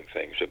interesting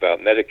things about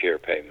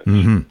Medicare payments.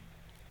 Mm-hmm.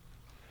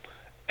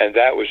 And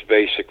that was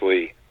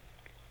basically,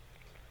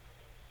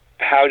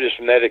 how does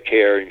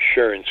Medicare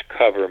insurance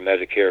cover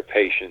Medicare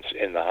patients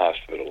in the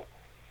hospital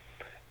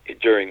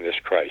during this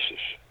crisis?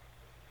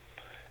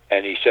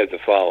 And he said the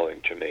following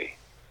to me.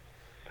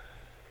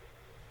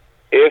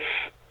 If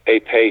a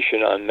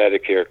patient on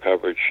Medicare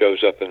coverage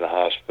shows up in the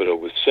hospital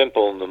with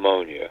simple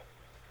pneumonia,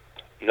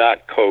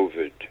 not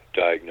COVID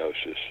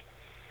diagnosis,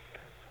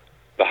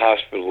 the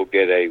hospital will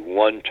get a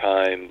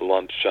one-time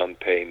lump sum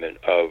payment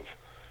of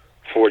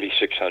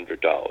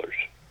 $4,600.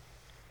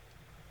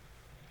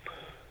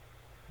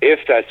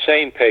 If that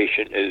same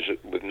patient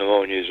with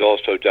pneumonia is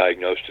also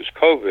diagnosed as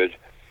COVID,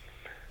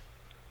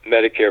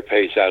 Medicare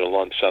pays out a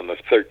lump sum of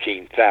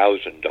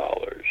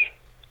 $13,000.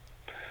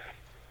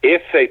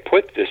 If they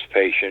put this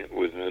patient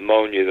with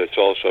pneumonia that's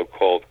also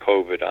called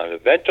COVID on a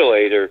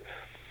ventilator,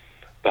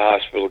 the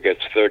hospital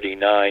gets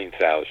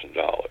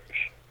 $39,000.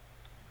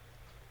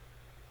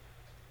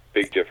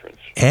 Big difference.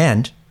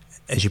 And,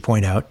 as you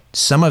point out,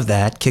 some of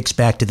that kicks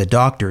back to the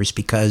doctors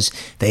because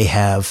they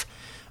have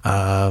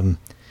a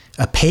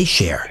pay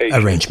share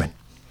arrangement.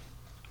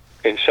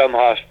 In some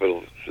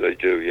hospitals, they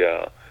do,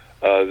 yeah.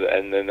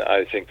 And then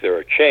I think there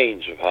are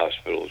chains of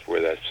hospitals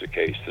where that's the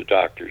case. The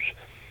doctors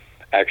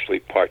actually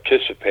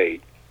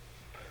participate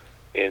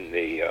in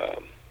the,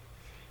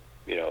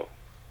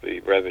 the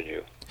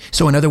revenue.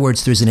 So in other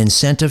words, there's an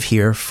incentive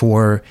here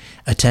for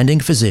attending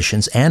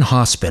physicians and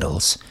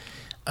hospitals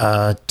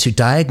to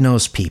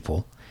diagnose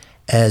people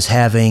as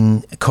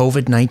having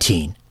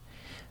COVID-19,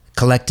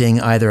 collecting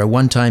either a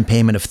one-time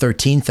payment of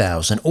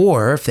 $13,000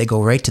 or, if they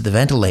go right to the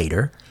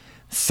ventilator,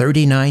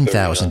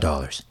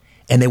 $39,000.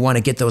 And they want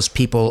to get those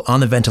people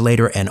on the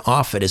ventilator and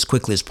off it as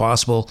quickly as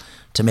possible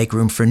to make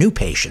room for new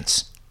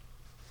patients.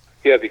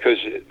 Yeah, because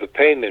the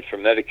payment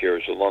from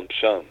Medicare is a lump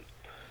sum.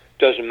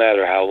 Doesn't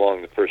matter how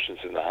long the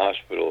person's in the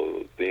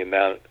hospital, the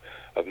amount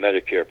of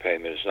Medicare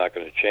payment is not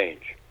going to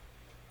change.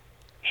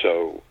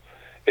 So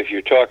if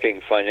you're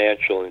talking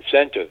financial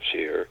incentives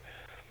here,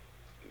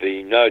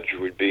 the nudge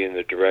would be in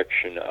the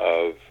direction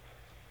of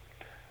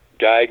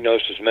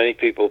diagnose as many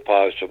people as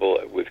possible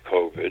with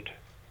COVID,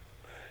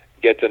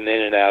 get them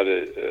in and out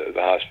of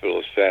the hospital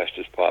as fast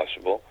as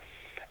possible,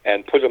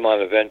 and put them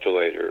on a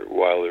ventilator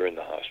while they're in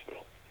the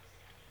hospital.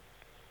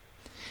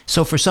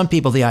 So for some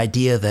people, the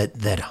idea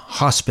that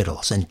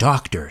hospitals and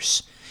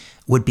doctors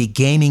would be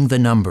gaming the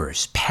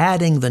numbers,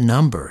 padding the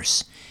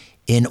numbers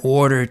in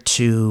order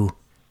to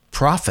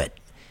profit,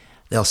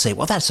 they'll say,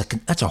 well,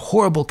 that's a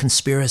horrible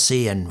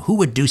conspiracy, and who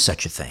would do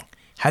such a thing?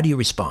 How do you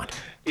respond?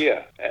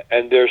 Yeah,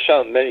 and there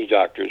are many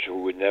doctors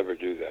who would never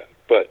do that.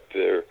 But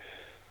we're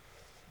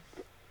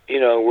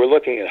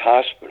looking at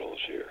hospitals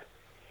here.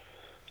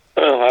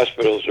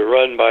 Hospitals are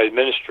run by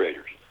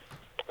administrators.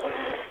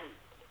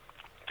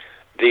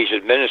 These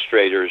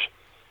administrators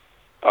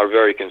are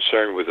very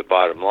concerned with the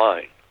bottom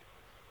line.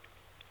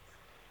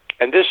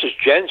 And this is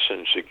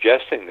Jensen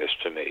suggesting this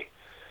to me.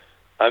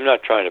 I'm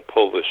not trying to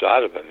pull this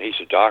out of him. He's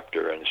a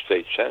doctor and a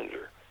state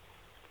senator.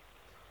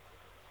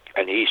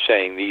 And he's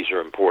saying these are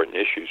important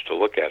issues to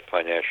look at,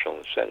 financial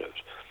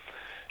incentives.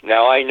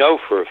 Now, I know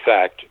for a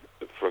fact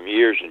from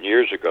years and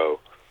years ago,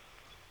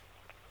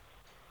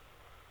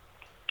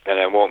 and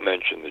I won't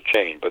mention the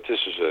chain, but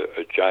this is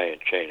a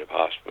giant chain of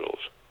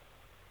hospitals.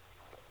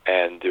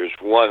 And there's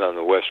one on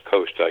the West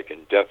Coast I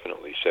can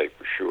definitely say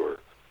for sure.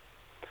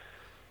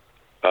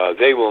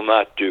 They will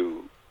not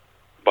do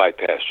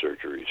bypass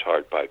surgeries,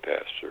 heart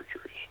bypass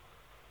surgeries.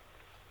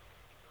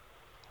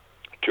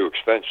 Too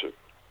expensive.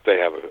 They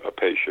have a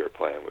pay share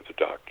plan with the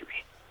doctors.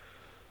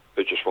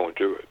 They just won't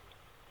do it.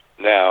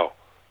 Now,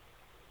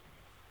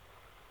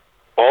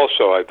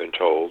 Also, I've been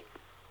told,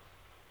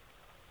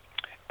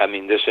 I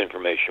mean, this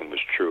information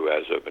was true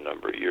as of a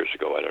number of years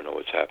ago. I don't know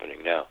what's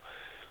happening now.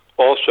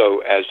 Also,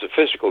 as the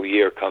fiscal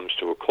year comes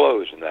to a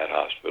close in that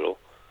hospital,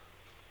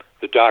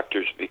 the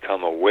doctors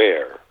become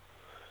aware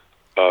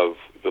of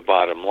the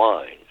bottom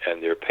line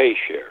and their pay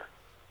share.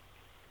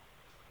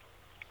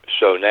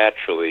 So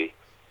naturally,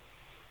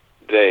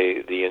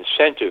 the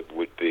incentive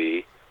would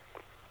be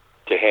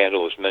to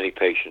handle as many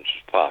patients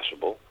as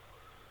possible,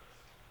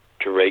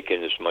 to rake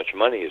in as much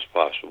money as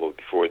possible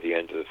before the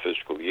end of the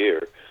fiscal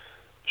year,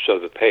 so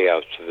the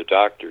payouts to the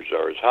doctors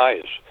are as high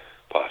as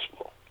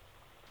possible.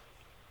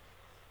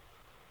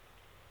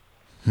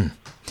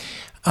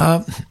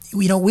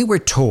 We were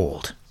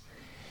told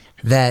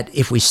that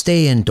if we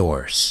stay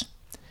indoors,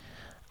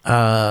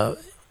 and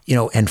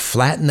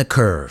flatten the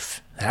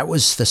curve, that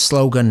was the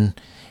slogan.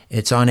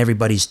 It's on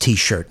everybody's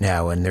T-shirt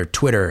now and their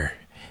Twitter,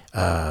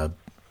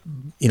 flatten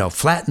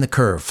the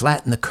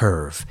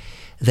curve,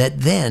 that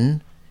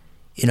then,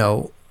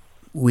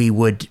 we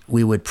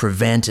would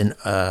prevent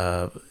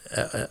a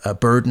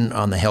burden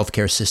on the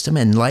healthcare system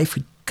and life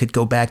could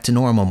go back to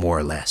normal more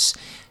or less.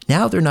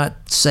 Now they're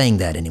not saying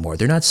that anymore.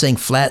 They're not saying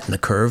flatten the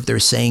curve. They're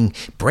saying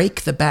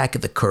break the back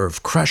of the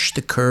curve, crush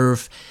the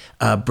curve,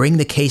 bring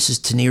the cases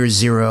to near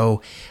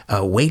zero,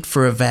 wait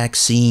for a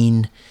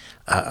vaccine.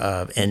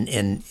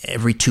 And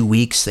every 2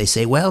 weeks they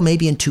say, well,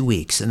 maybe in 2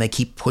 weeks. And they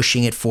keep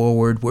pushing it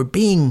forward. We're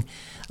being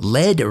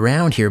led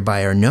around here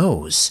by our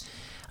nose.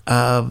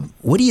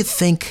 What do you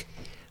think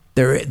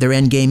their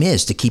end game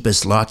is? To keep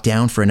us locked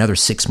down for another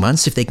 6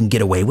 months if they can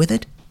get away with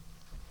it?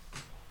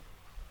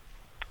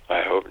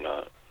 I hope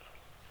not.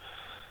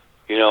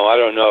 I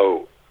don't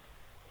know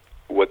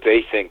what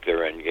they think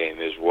their end game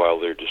is while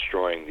they're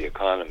destroying the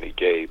economy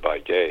day by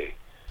day.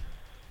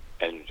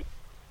 And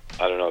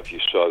I don't know if you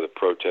saw the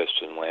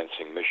protests in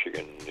Lansing,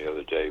 Michigan the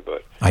other day,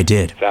 but I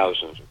did.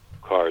 Thousands of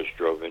cars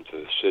drove into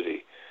the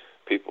city.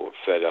 People were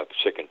fed up,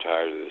 sick and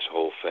tired of this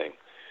whole thing.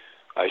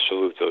 I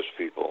salute those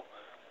people.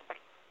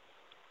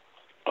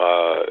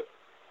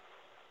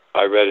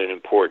 I read an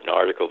important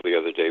article the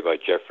other day by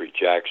Jeffrey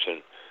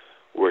Jackson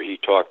where he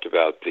talked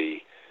about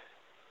the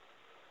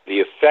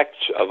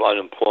effects of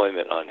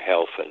unemployment on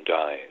health and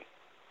dying.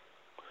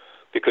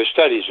 Because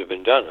studies have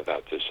been done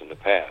about this in the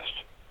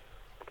past.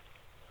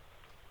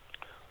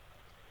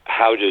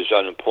 How does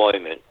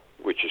unemployment,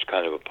 which is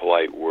kind of a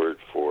polite word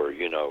for,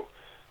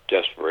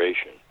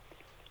 desperation,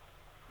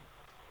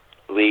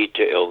 lead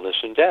to illness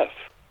and death?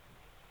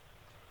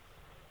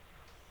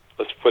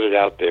 Let's put it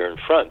out there in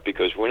front,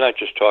 because we're not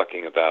just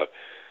talking about,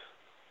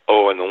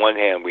 on the one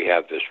hand we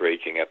have this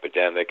raging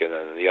epidemic, and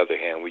then on the other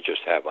hand we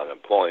just have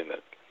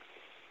unemployment.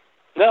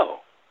 No.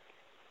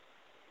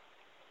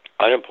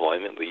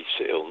 Unemployment leads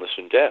to illness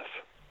and death.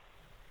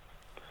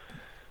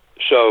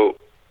 So,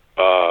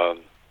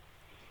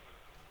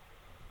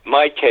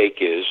 my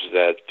take is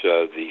that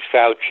the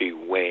Fauci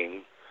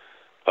wing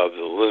of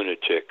the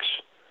lunatics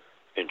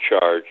in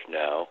charge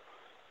now,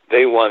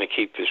 they want to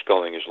keep this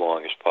going as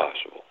long as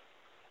possible,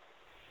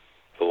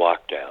 the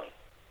lockdown,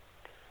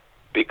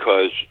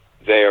 because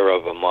they are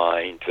of a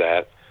mind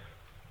that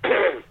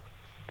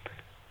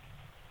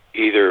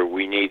either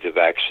we need the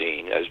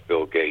vaccine, as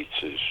Bill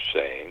Gates is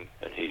saying,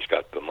 and he's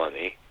got the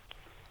money,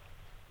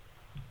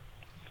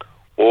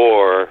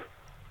 or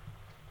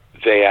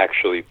they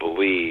actually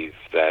believe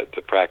that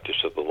the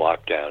practice of the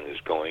lockdown is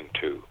going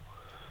to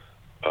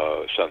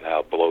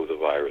somehow blow the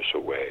virus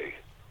away,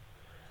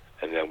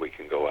 and then we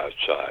can go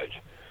outside.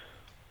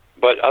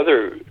 But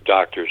other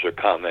doctors are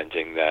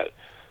commenting that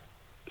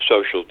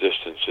social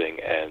distancing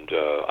and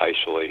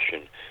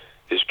isolation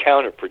is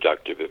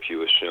counterproductive if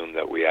you assume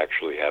that we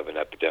actually have an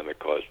epidemic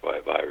caused by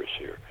a virus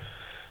here.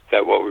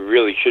 That what we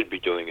really should be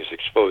doing is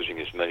exposing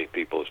as many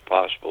people as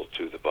possible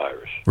to the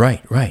virus.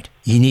 Right.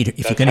 You need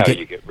That's how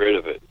you get rid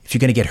of it. If you're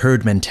going to get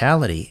herd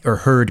mentality, or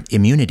herd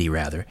immunity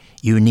rather,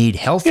 you need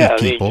healthy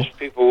people. Just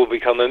people will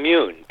become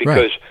immune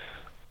because,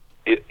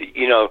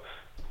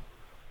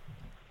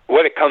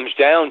 what it comes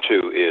down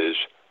to is,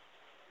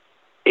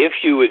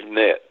 if you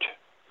admit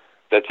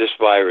that this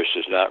virus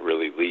is not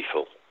really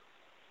lethal.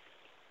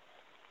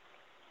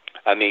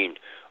 I mean,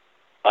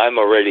 I'm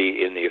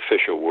already in the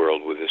official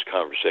world with this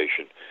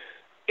conversation.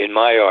 In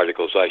my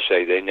articles, I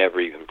say they never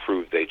even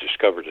proved they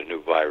discovered a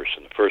new virus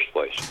in the first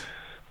place.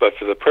 But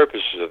for the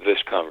purposes of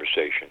this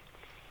conversation,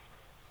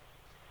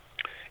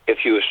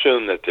 if you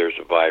assume that there's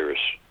a virus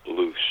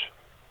loose,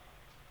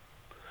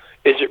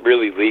 is it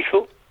really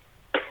lethal?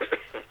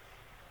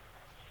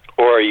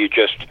 Or are you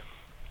just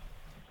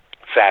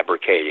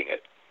fabricating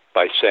it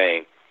by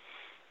saying,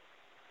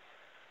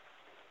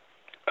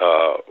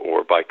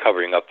 or by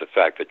covering up the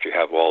fact that you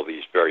have all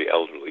these very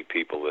elderly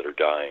people that are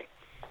dying,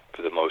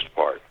 for the most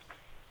part,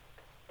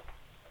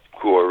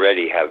 who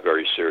already have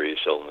very serious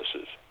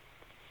illnesses?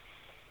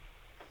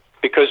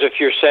 Because if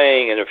you're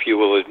saying, and if you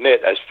will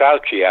admit, as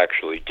Fauci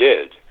actually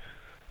did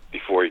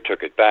before he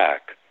took it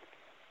back,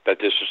 that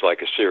this is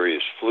like a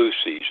serious flu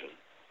season,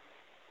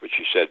 which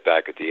he said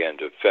back at the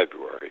end of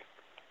February,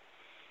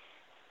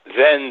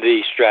 then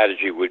the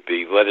strategy would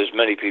be let as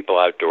many people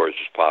outdoors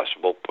as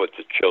possible, put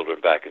the children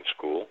back in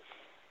school,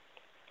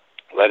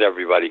 let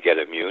everybody get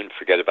immune,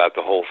 forget about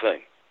the whole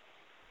thing.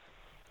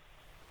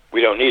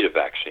 We don't need a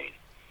vaccine.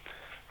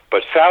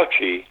 But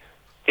Fauci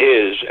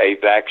is a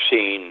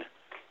vaccine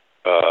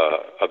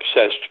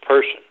obsessed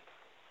person.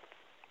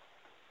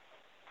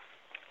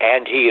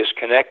 And he is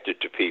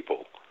connected to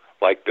people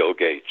like Bill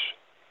Gates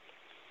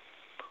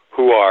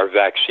who are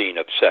vaccine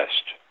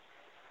obsessed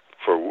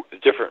for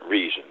different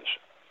reasons.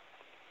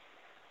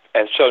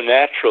 And so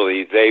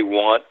naturally they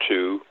want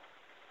to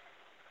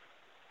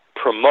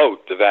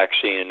promote the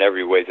vaccine in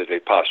every way that they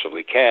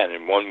possibly can.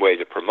 And one way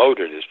to promote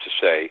it is to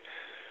say,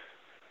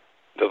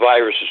 the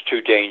virus is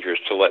too dangerous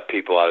to let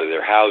people out of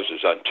their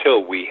houses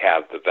until we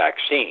have the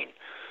vaccine.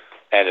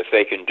 And if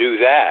they can do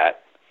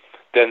that,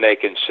 then they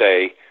can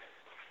say,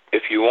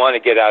 if you want to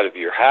get out of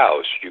your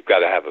house, you've got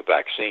to have a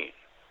vaccine.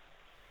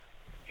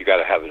 You've got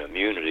to have an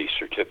immunity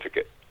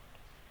certificate.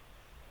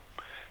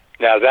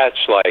 Now,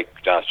 that's like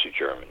Nazi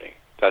Germany.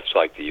 That's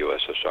like the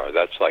USSR.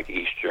 That's like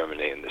East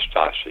Germany and the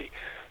Stasi.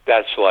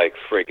 That's like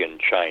friggin'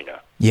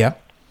 China. Yeah.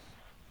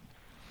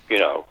 You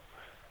know,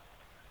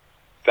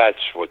 that's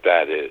what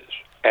that is.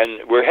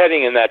 And we're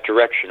heading in that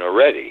direction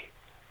already.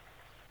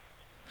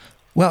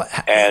 Well,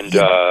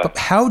 but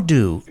how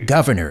do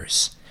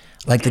governors,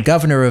 like the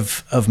governor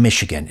of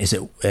Michigan, is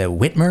it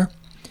Whitmer?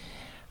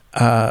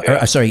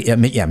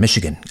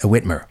 Michigan,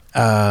 Whitmer,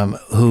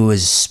 who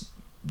is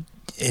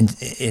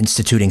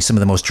instituting some of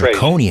the most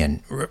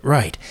draconian,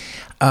 right?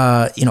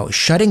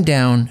 Shutting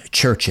down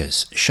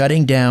churches,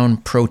 shutting down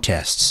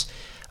protests.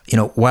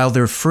 While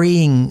they're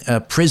freeing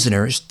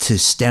prisoners to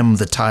stem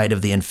the tide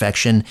of the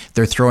infection,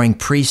 they're throwing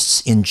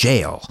priests in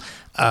jail.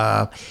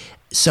 And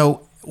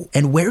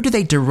where do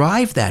they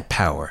derive that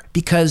power?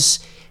 Because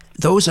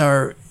those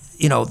are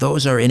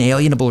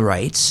inalienable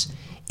rights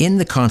in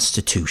the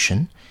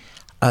Constitution.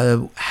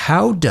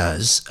 How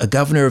does a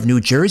governor of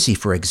New Jersey,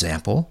 for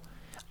example,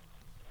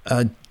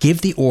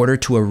 give the order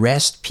to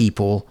arrest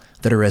people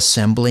that are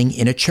assembling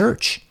in a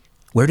church?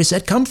 Where does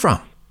that come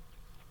from?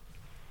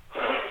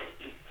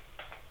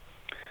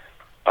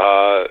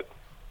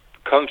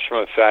 Comes from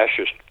a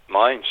fascist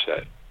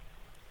mindset.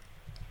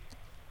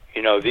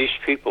 These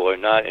people are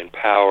not in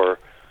power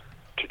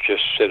to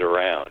just sit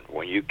around.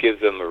 When you give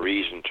them a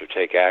reason to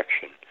take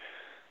action,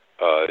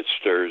 it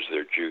stirs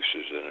their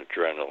juices and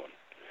adrenaline.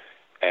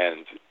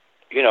 And,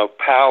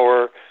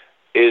 power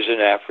is an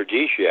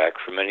aphrodisiac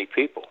for many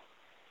people.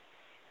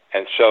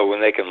 And so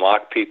when they can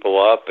lock people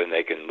up and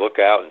they can look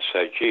out and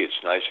say, gee,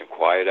 it's nice and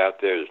quiet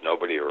out there, there's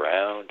nobody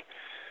around,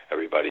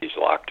 everybody's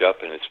locked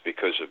up, and it's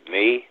because of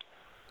me,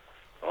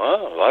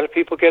 well, a lot of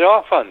people get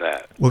off on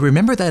that. Well,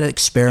 remember that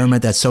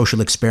experiment, that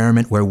social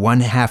experiment, where one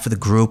half of the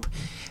group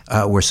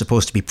were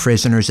supposed to be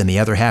prisoners and the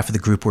other half of the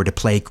group were to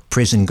play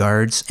prison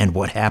guards, and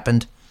what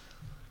happened?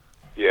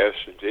 Yes,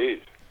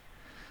 indeed.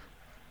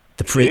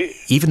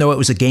 Even though it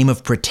was a game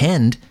of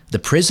pretend, the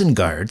prison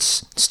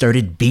guards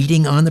started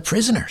beating on the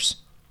prisoners.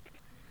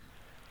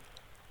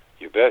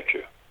 You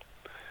betcha.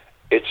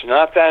 It's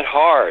not that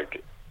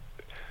hard.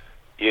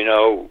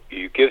 You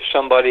give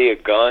somebody a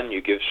gun,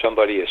 you give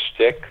somebody a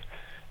stick,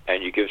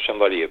 and you give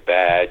somebody a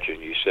badge,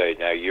 and you say,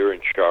 now you're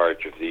in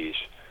charge of these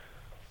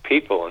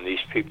people, and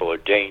these people are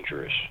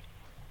dangerous.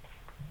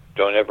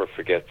 Don't ever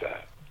forget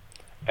that.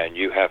 And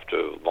you have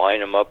to line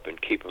them up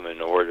and keep them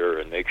in order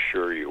and make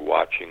sure you're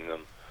watching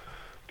them,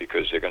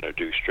 because they're going to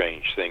do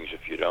strange things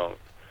if you don't.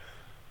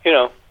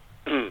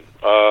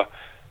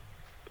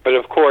 But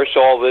of course,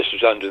 all this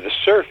is under the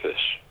surface.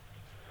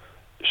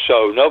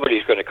 So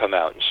nobody's going to come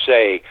out and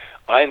say,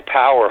 I'm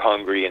power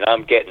hungry and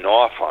I'm getting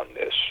off on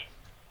this.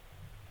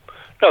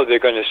 No, they're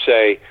going to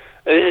say,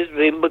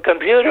 the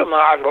computer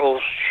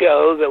models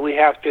show that we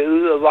have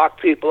to lock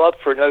people up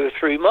for another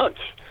 3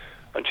 months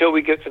until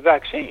we get the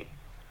vaccine.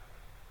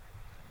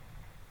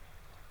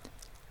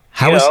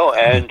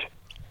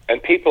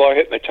 And people are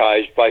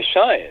hypnotized by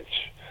science.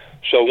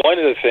 So one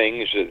of the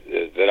things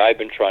that I've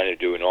been trying to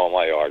do in all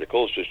my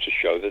articles is to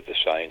show that the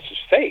science is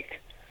fake.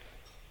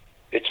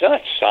 It's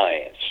not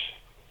science.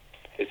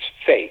 It's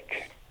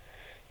fake.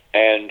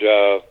 And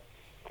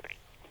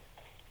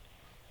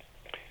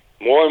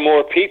more and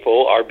more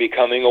people are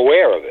becoming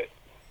aware of it.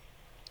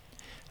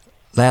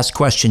 Last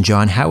question,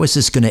 John. How is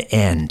this going to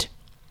end?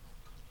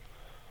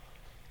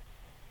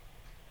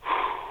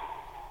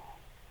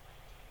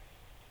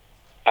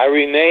 I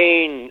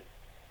remain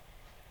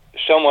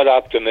somewhat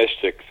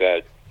optimistic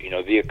that,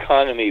 the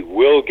economy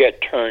will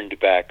get turned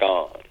back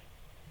on.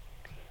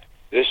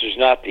 This is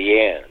not the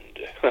end,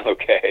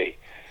 okay?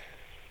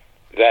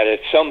 That at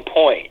some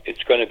point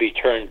it's going to be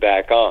turned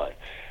back on.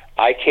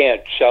 I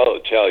can't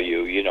tell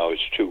you,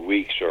 it's 2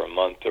 weeks or a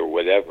month or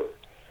whatever.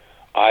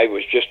 I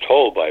was just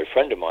told by a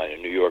friend of mine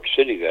in New York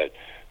City that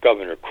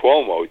Governor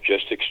Cuomo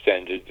just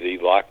extended the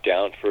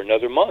lockdown for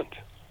another month.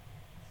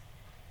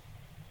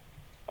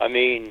 I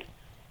mean,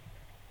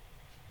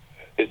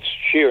 it's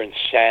sheer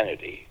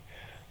insanity.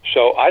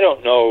 So I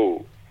don't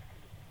know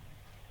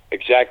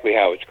exactly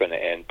how it's going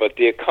to end, but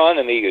the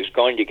economy is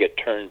going to get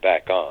turned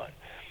back on.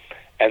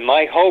 And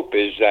my hope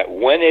is that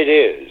when it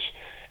is,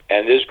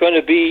 and there's going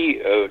to be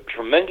a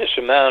tremendous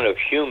amount of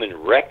human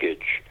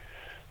wreckage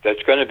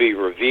that's going to be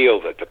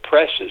revealed that the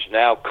press is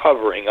now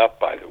covering up,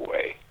 by the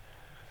way.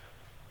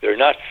 They're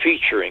not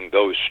featuring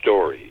those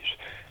stories,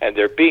 and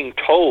they're being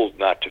told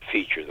not to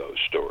feature those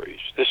stories.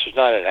 This is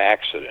not an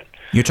accident.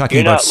 You're talking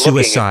about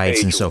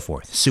suicides and so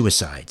forth.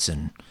 Suicides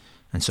and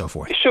so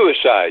forth.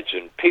 Suicides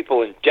and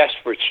people in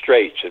desperate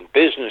straits and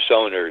business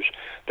owners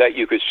that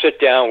you could sit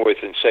down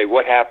with and say,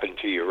 what happened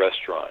to your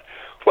restaurant?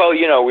 Well,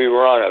 we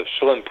were on a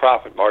slim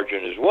profit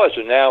margin as was,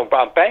 and now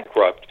I'm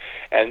bankrupt,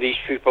 and these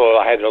people,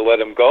 I had to let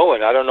them go,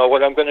 and I don't know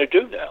what I'm going to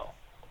do now.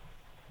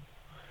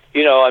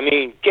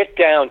 Get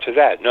down to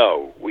that.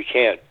 No, we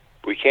can't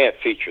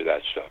feature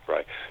that stuff,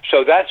 right?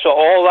 So that's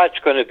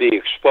going to be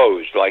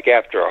exposed, like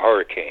after a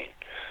hurricane.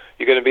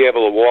 You're going to be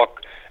able to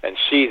walk and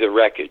see the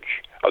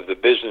wreckage of the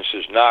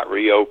businesses not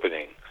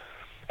reopening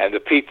and the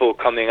people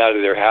coming out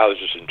of their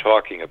houses and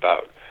talking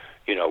about,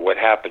 what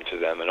happened to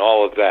them and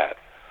all of that.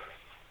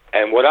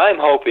 And what I'm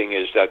hoping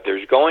is that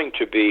there's going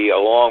to be,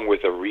 along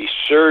with a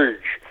resurge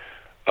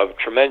of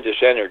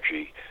tremendous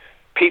energy,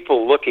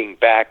 people looking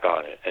back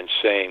on it and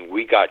saying,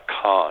 we got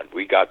conned,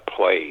 we got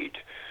played.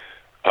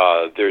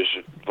 There's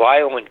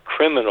violent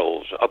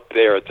criminals up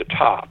there at the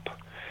top,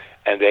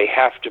 and they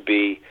have to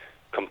be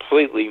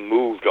completely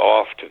moved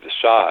off to the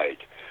side.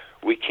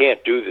 We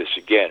can't do this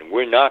again.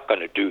 We're not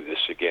going to do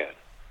this again.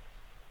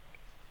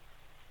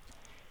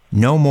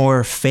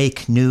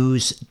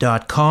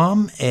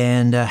 NoMoreFakeNews.com.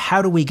 And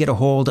how do we get a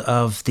hold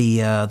of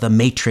the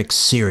Matrix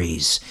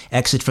series?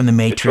 Exit from the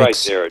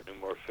Matrix. It's right there at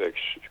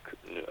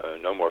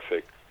No More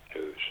Fake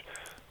News.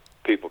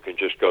 People can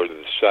just go to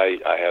the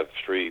site. I have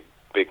 3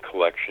 big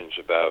collections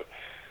about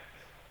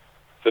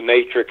the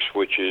Matrix,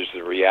 which is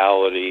the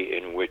reality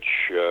in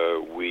which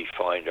we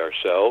find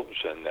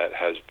ourselves, and that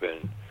has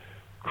been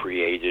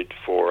created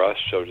for us,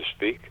 so to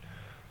speak.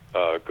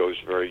 Goes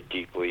very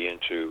deeply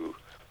into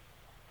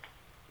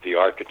the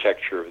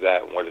architecture of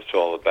that and what it's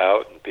all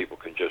about, and people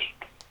can just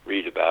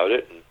read about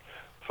it and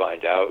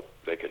find out.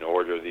 They can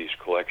order these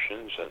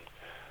collections and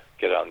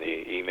get on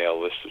the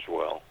email list as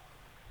well.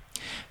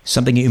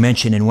 Something you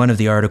mentioned in one of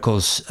the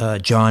articles,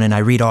 John, and I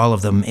read all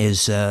of them,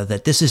 is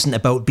that this isn't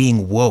about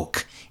being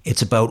woke.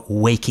 It's about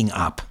waking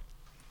up.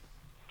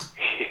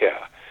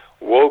 Yeah.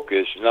 Woke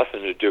is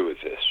nothing to do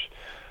with this.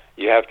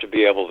 You have to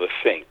be able to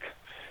think,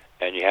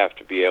 and you have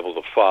to be able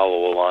to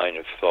follow a line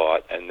of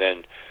thought, and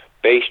then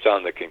based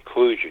on the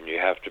conclusion, you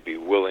have to be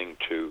willing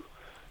to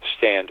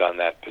stand on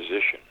that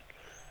position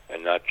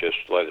and not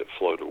just let it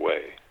float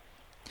away.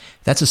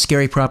 That's a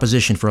scary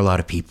proposition for a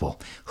lot of people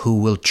who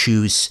will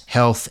choose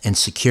health and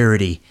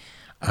security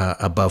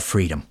above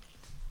freedom.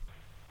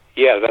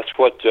 Yeah, that's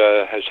what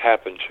has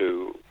happened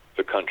to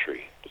the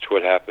country. It's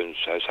what has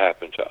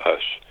happened to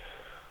us.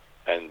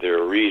 And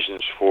there are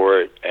reasons for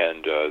it,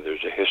 and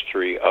there's a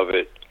history of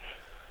it.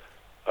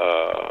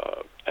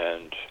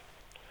 And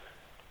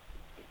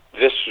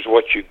this is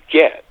what you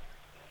get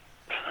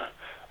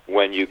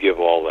when you give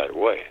all that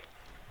away.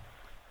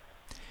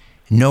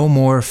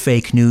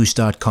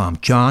 NoMoreFakeNews.com.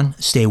 John,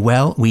 stay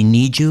well. We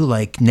need you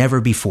like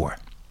never before.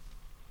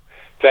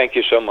 Thank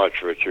you so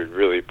much, Richard.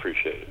 Really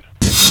appreciate it.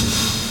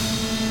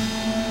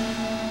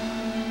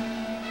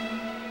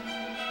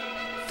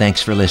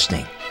 Thanks for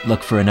listening.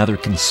 Look for another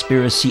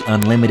Conspiracy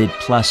Unlimited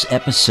Plus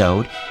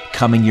episode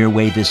coming your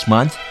way this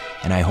month,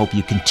 and I hope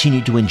you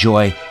continue to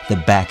enjoy the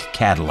back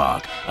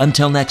catalog.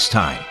 Until next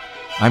time,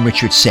 I'm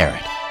Richard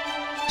Syrett.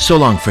 So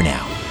long for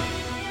now.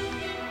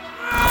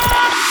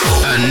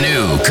 A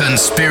new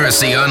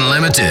Conspiracy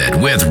Unlimited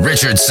with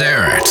Richard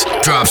Syrett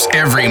drops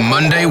every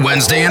Monday,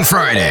 Wednesday, and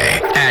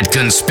Friday at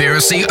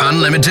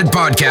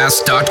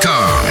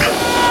conspiracyunlimitedpodcast.com.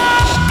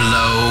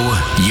 Blow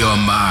your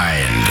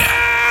mind.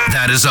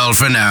 That is all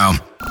for now.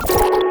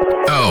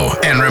 Oh,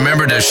 and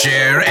remember to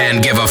share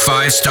and give a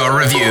 5-star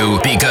review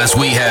because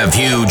we have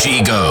huge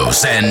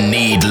egos and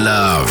need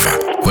love.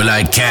 We're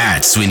like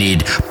cats. We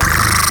need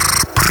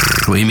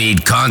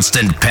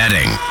constant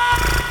petting.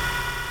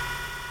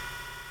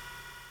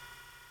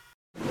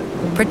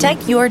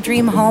 Protect your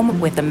dream home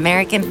with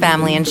American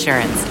Family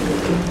Insurance.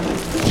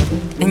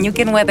 And you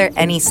can weather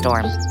any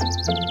storm.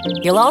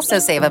 You'll also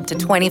save up to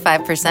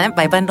 25%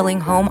 by bundling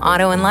home,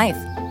 auto, and life.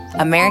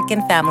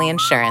 American Family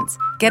Insurance.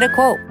 Get a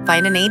quote.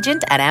 Find an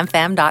agent at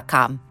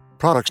amfam.com.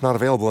 Products not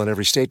available in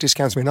every state.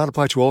 Discounts may not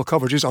apply to all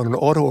coverages on an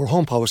auto or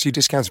home policy.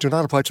 Discounts do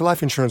not apply to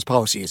life insurance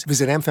policies.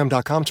 Visit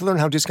amfam.com to learn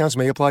how discounts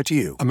may apply to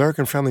you.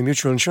 American Family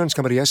Mutual Insurance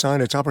Company, SI,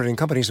 and its operating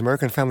companies,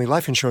 American Family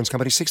Life Insurance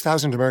Company,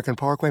 6000 American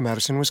Parkway,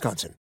 Madison, Wisconsin.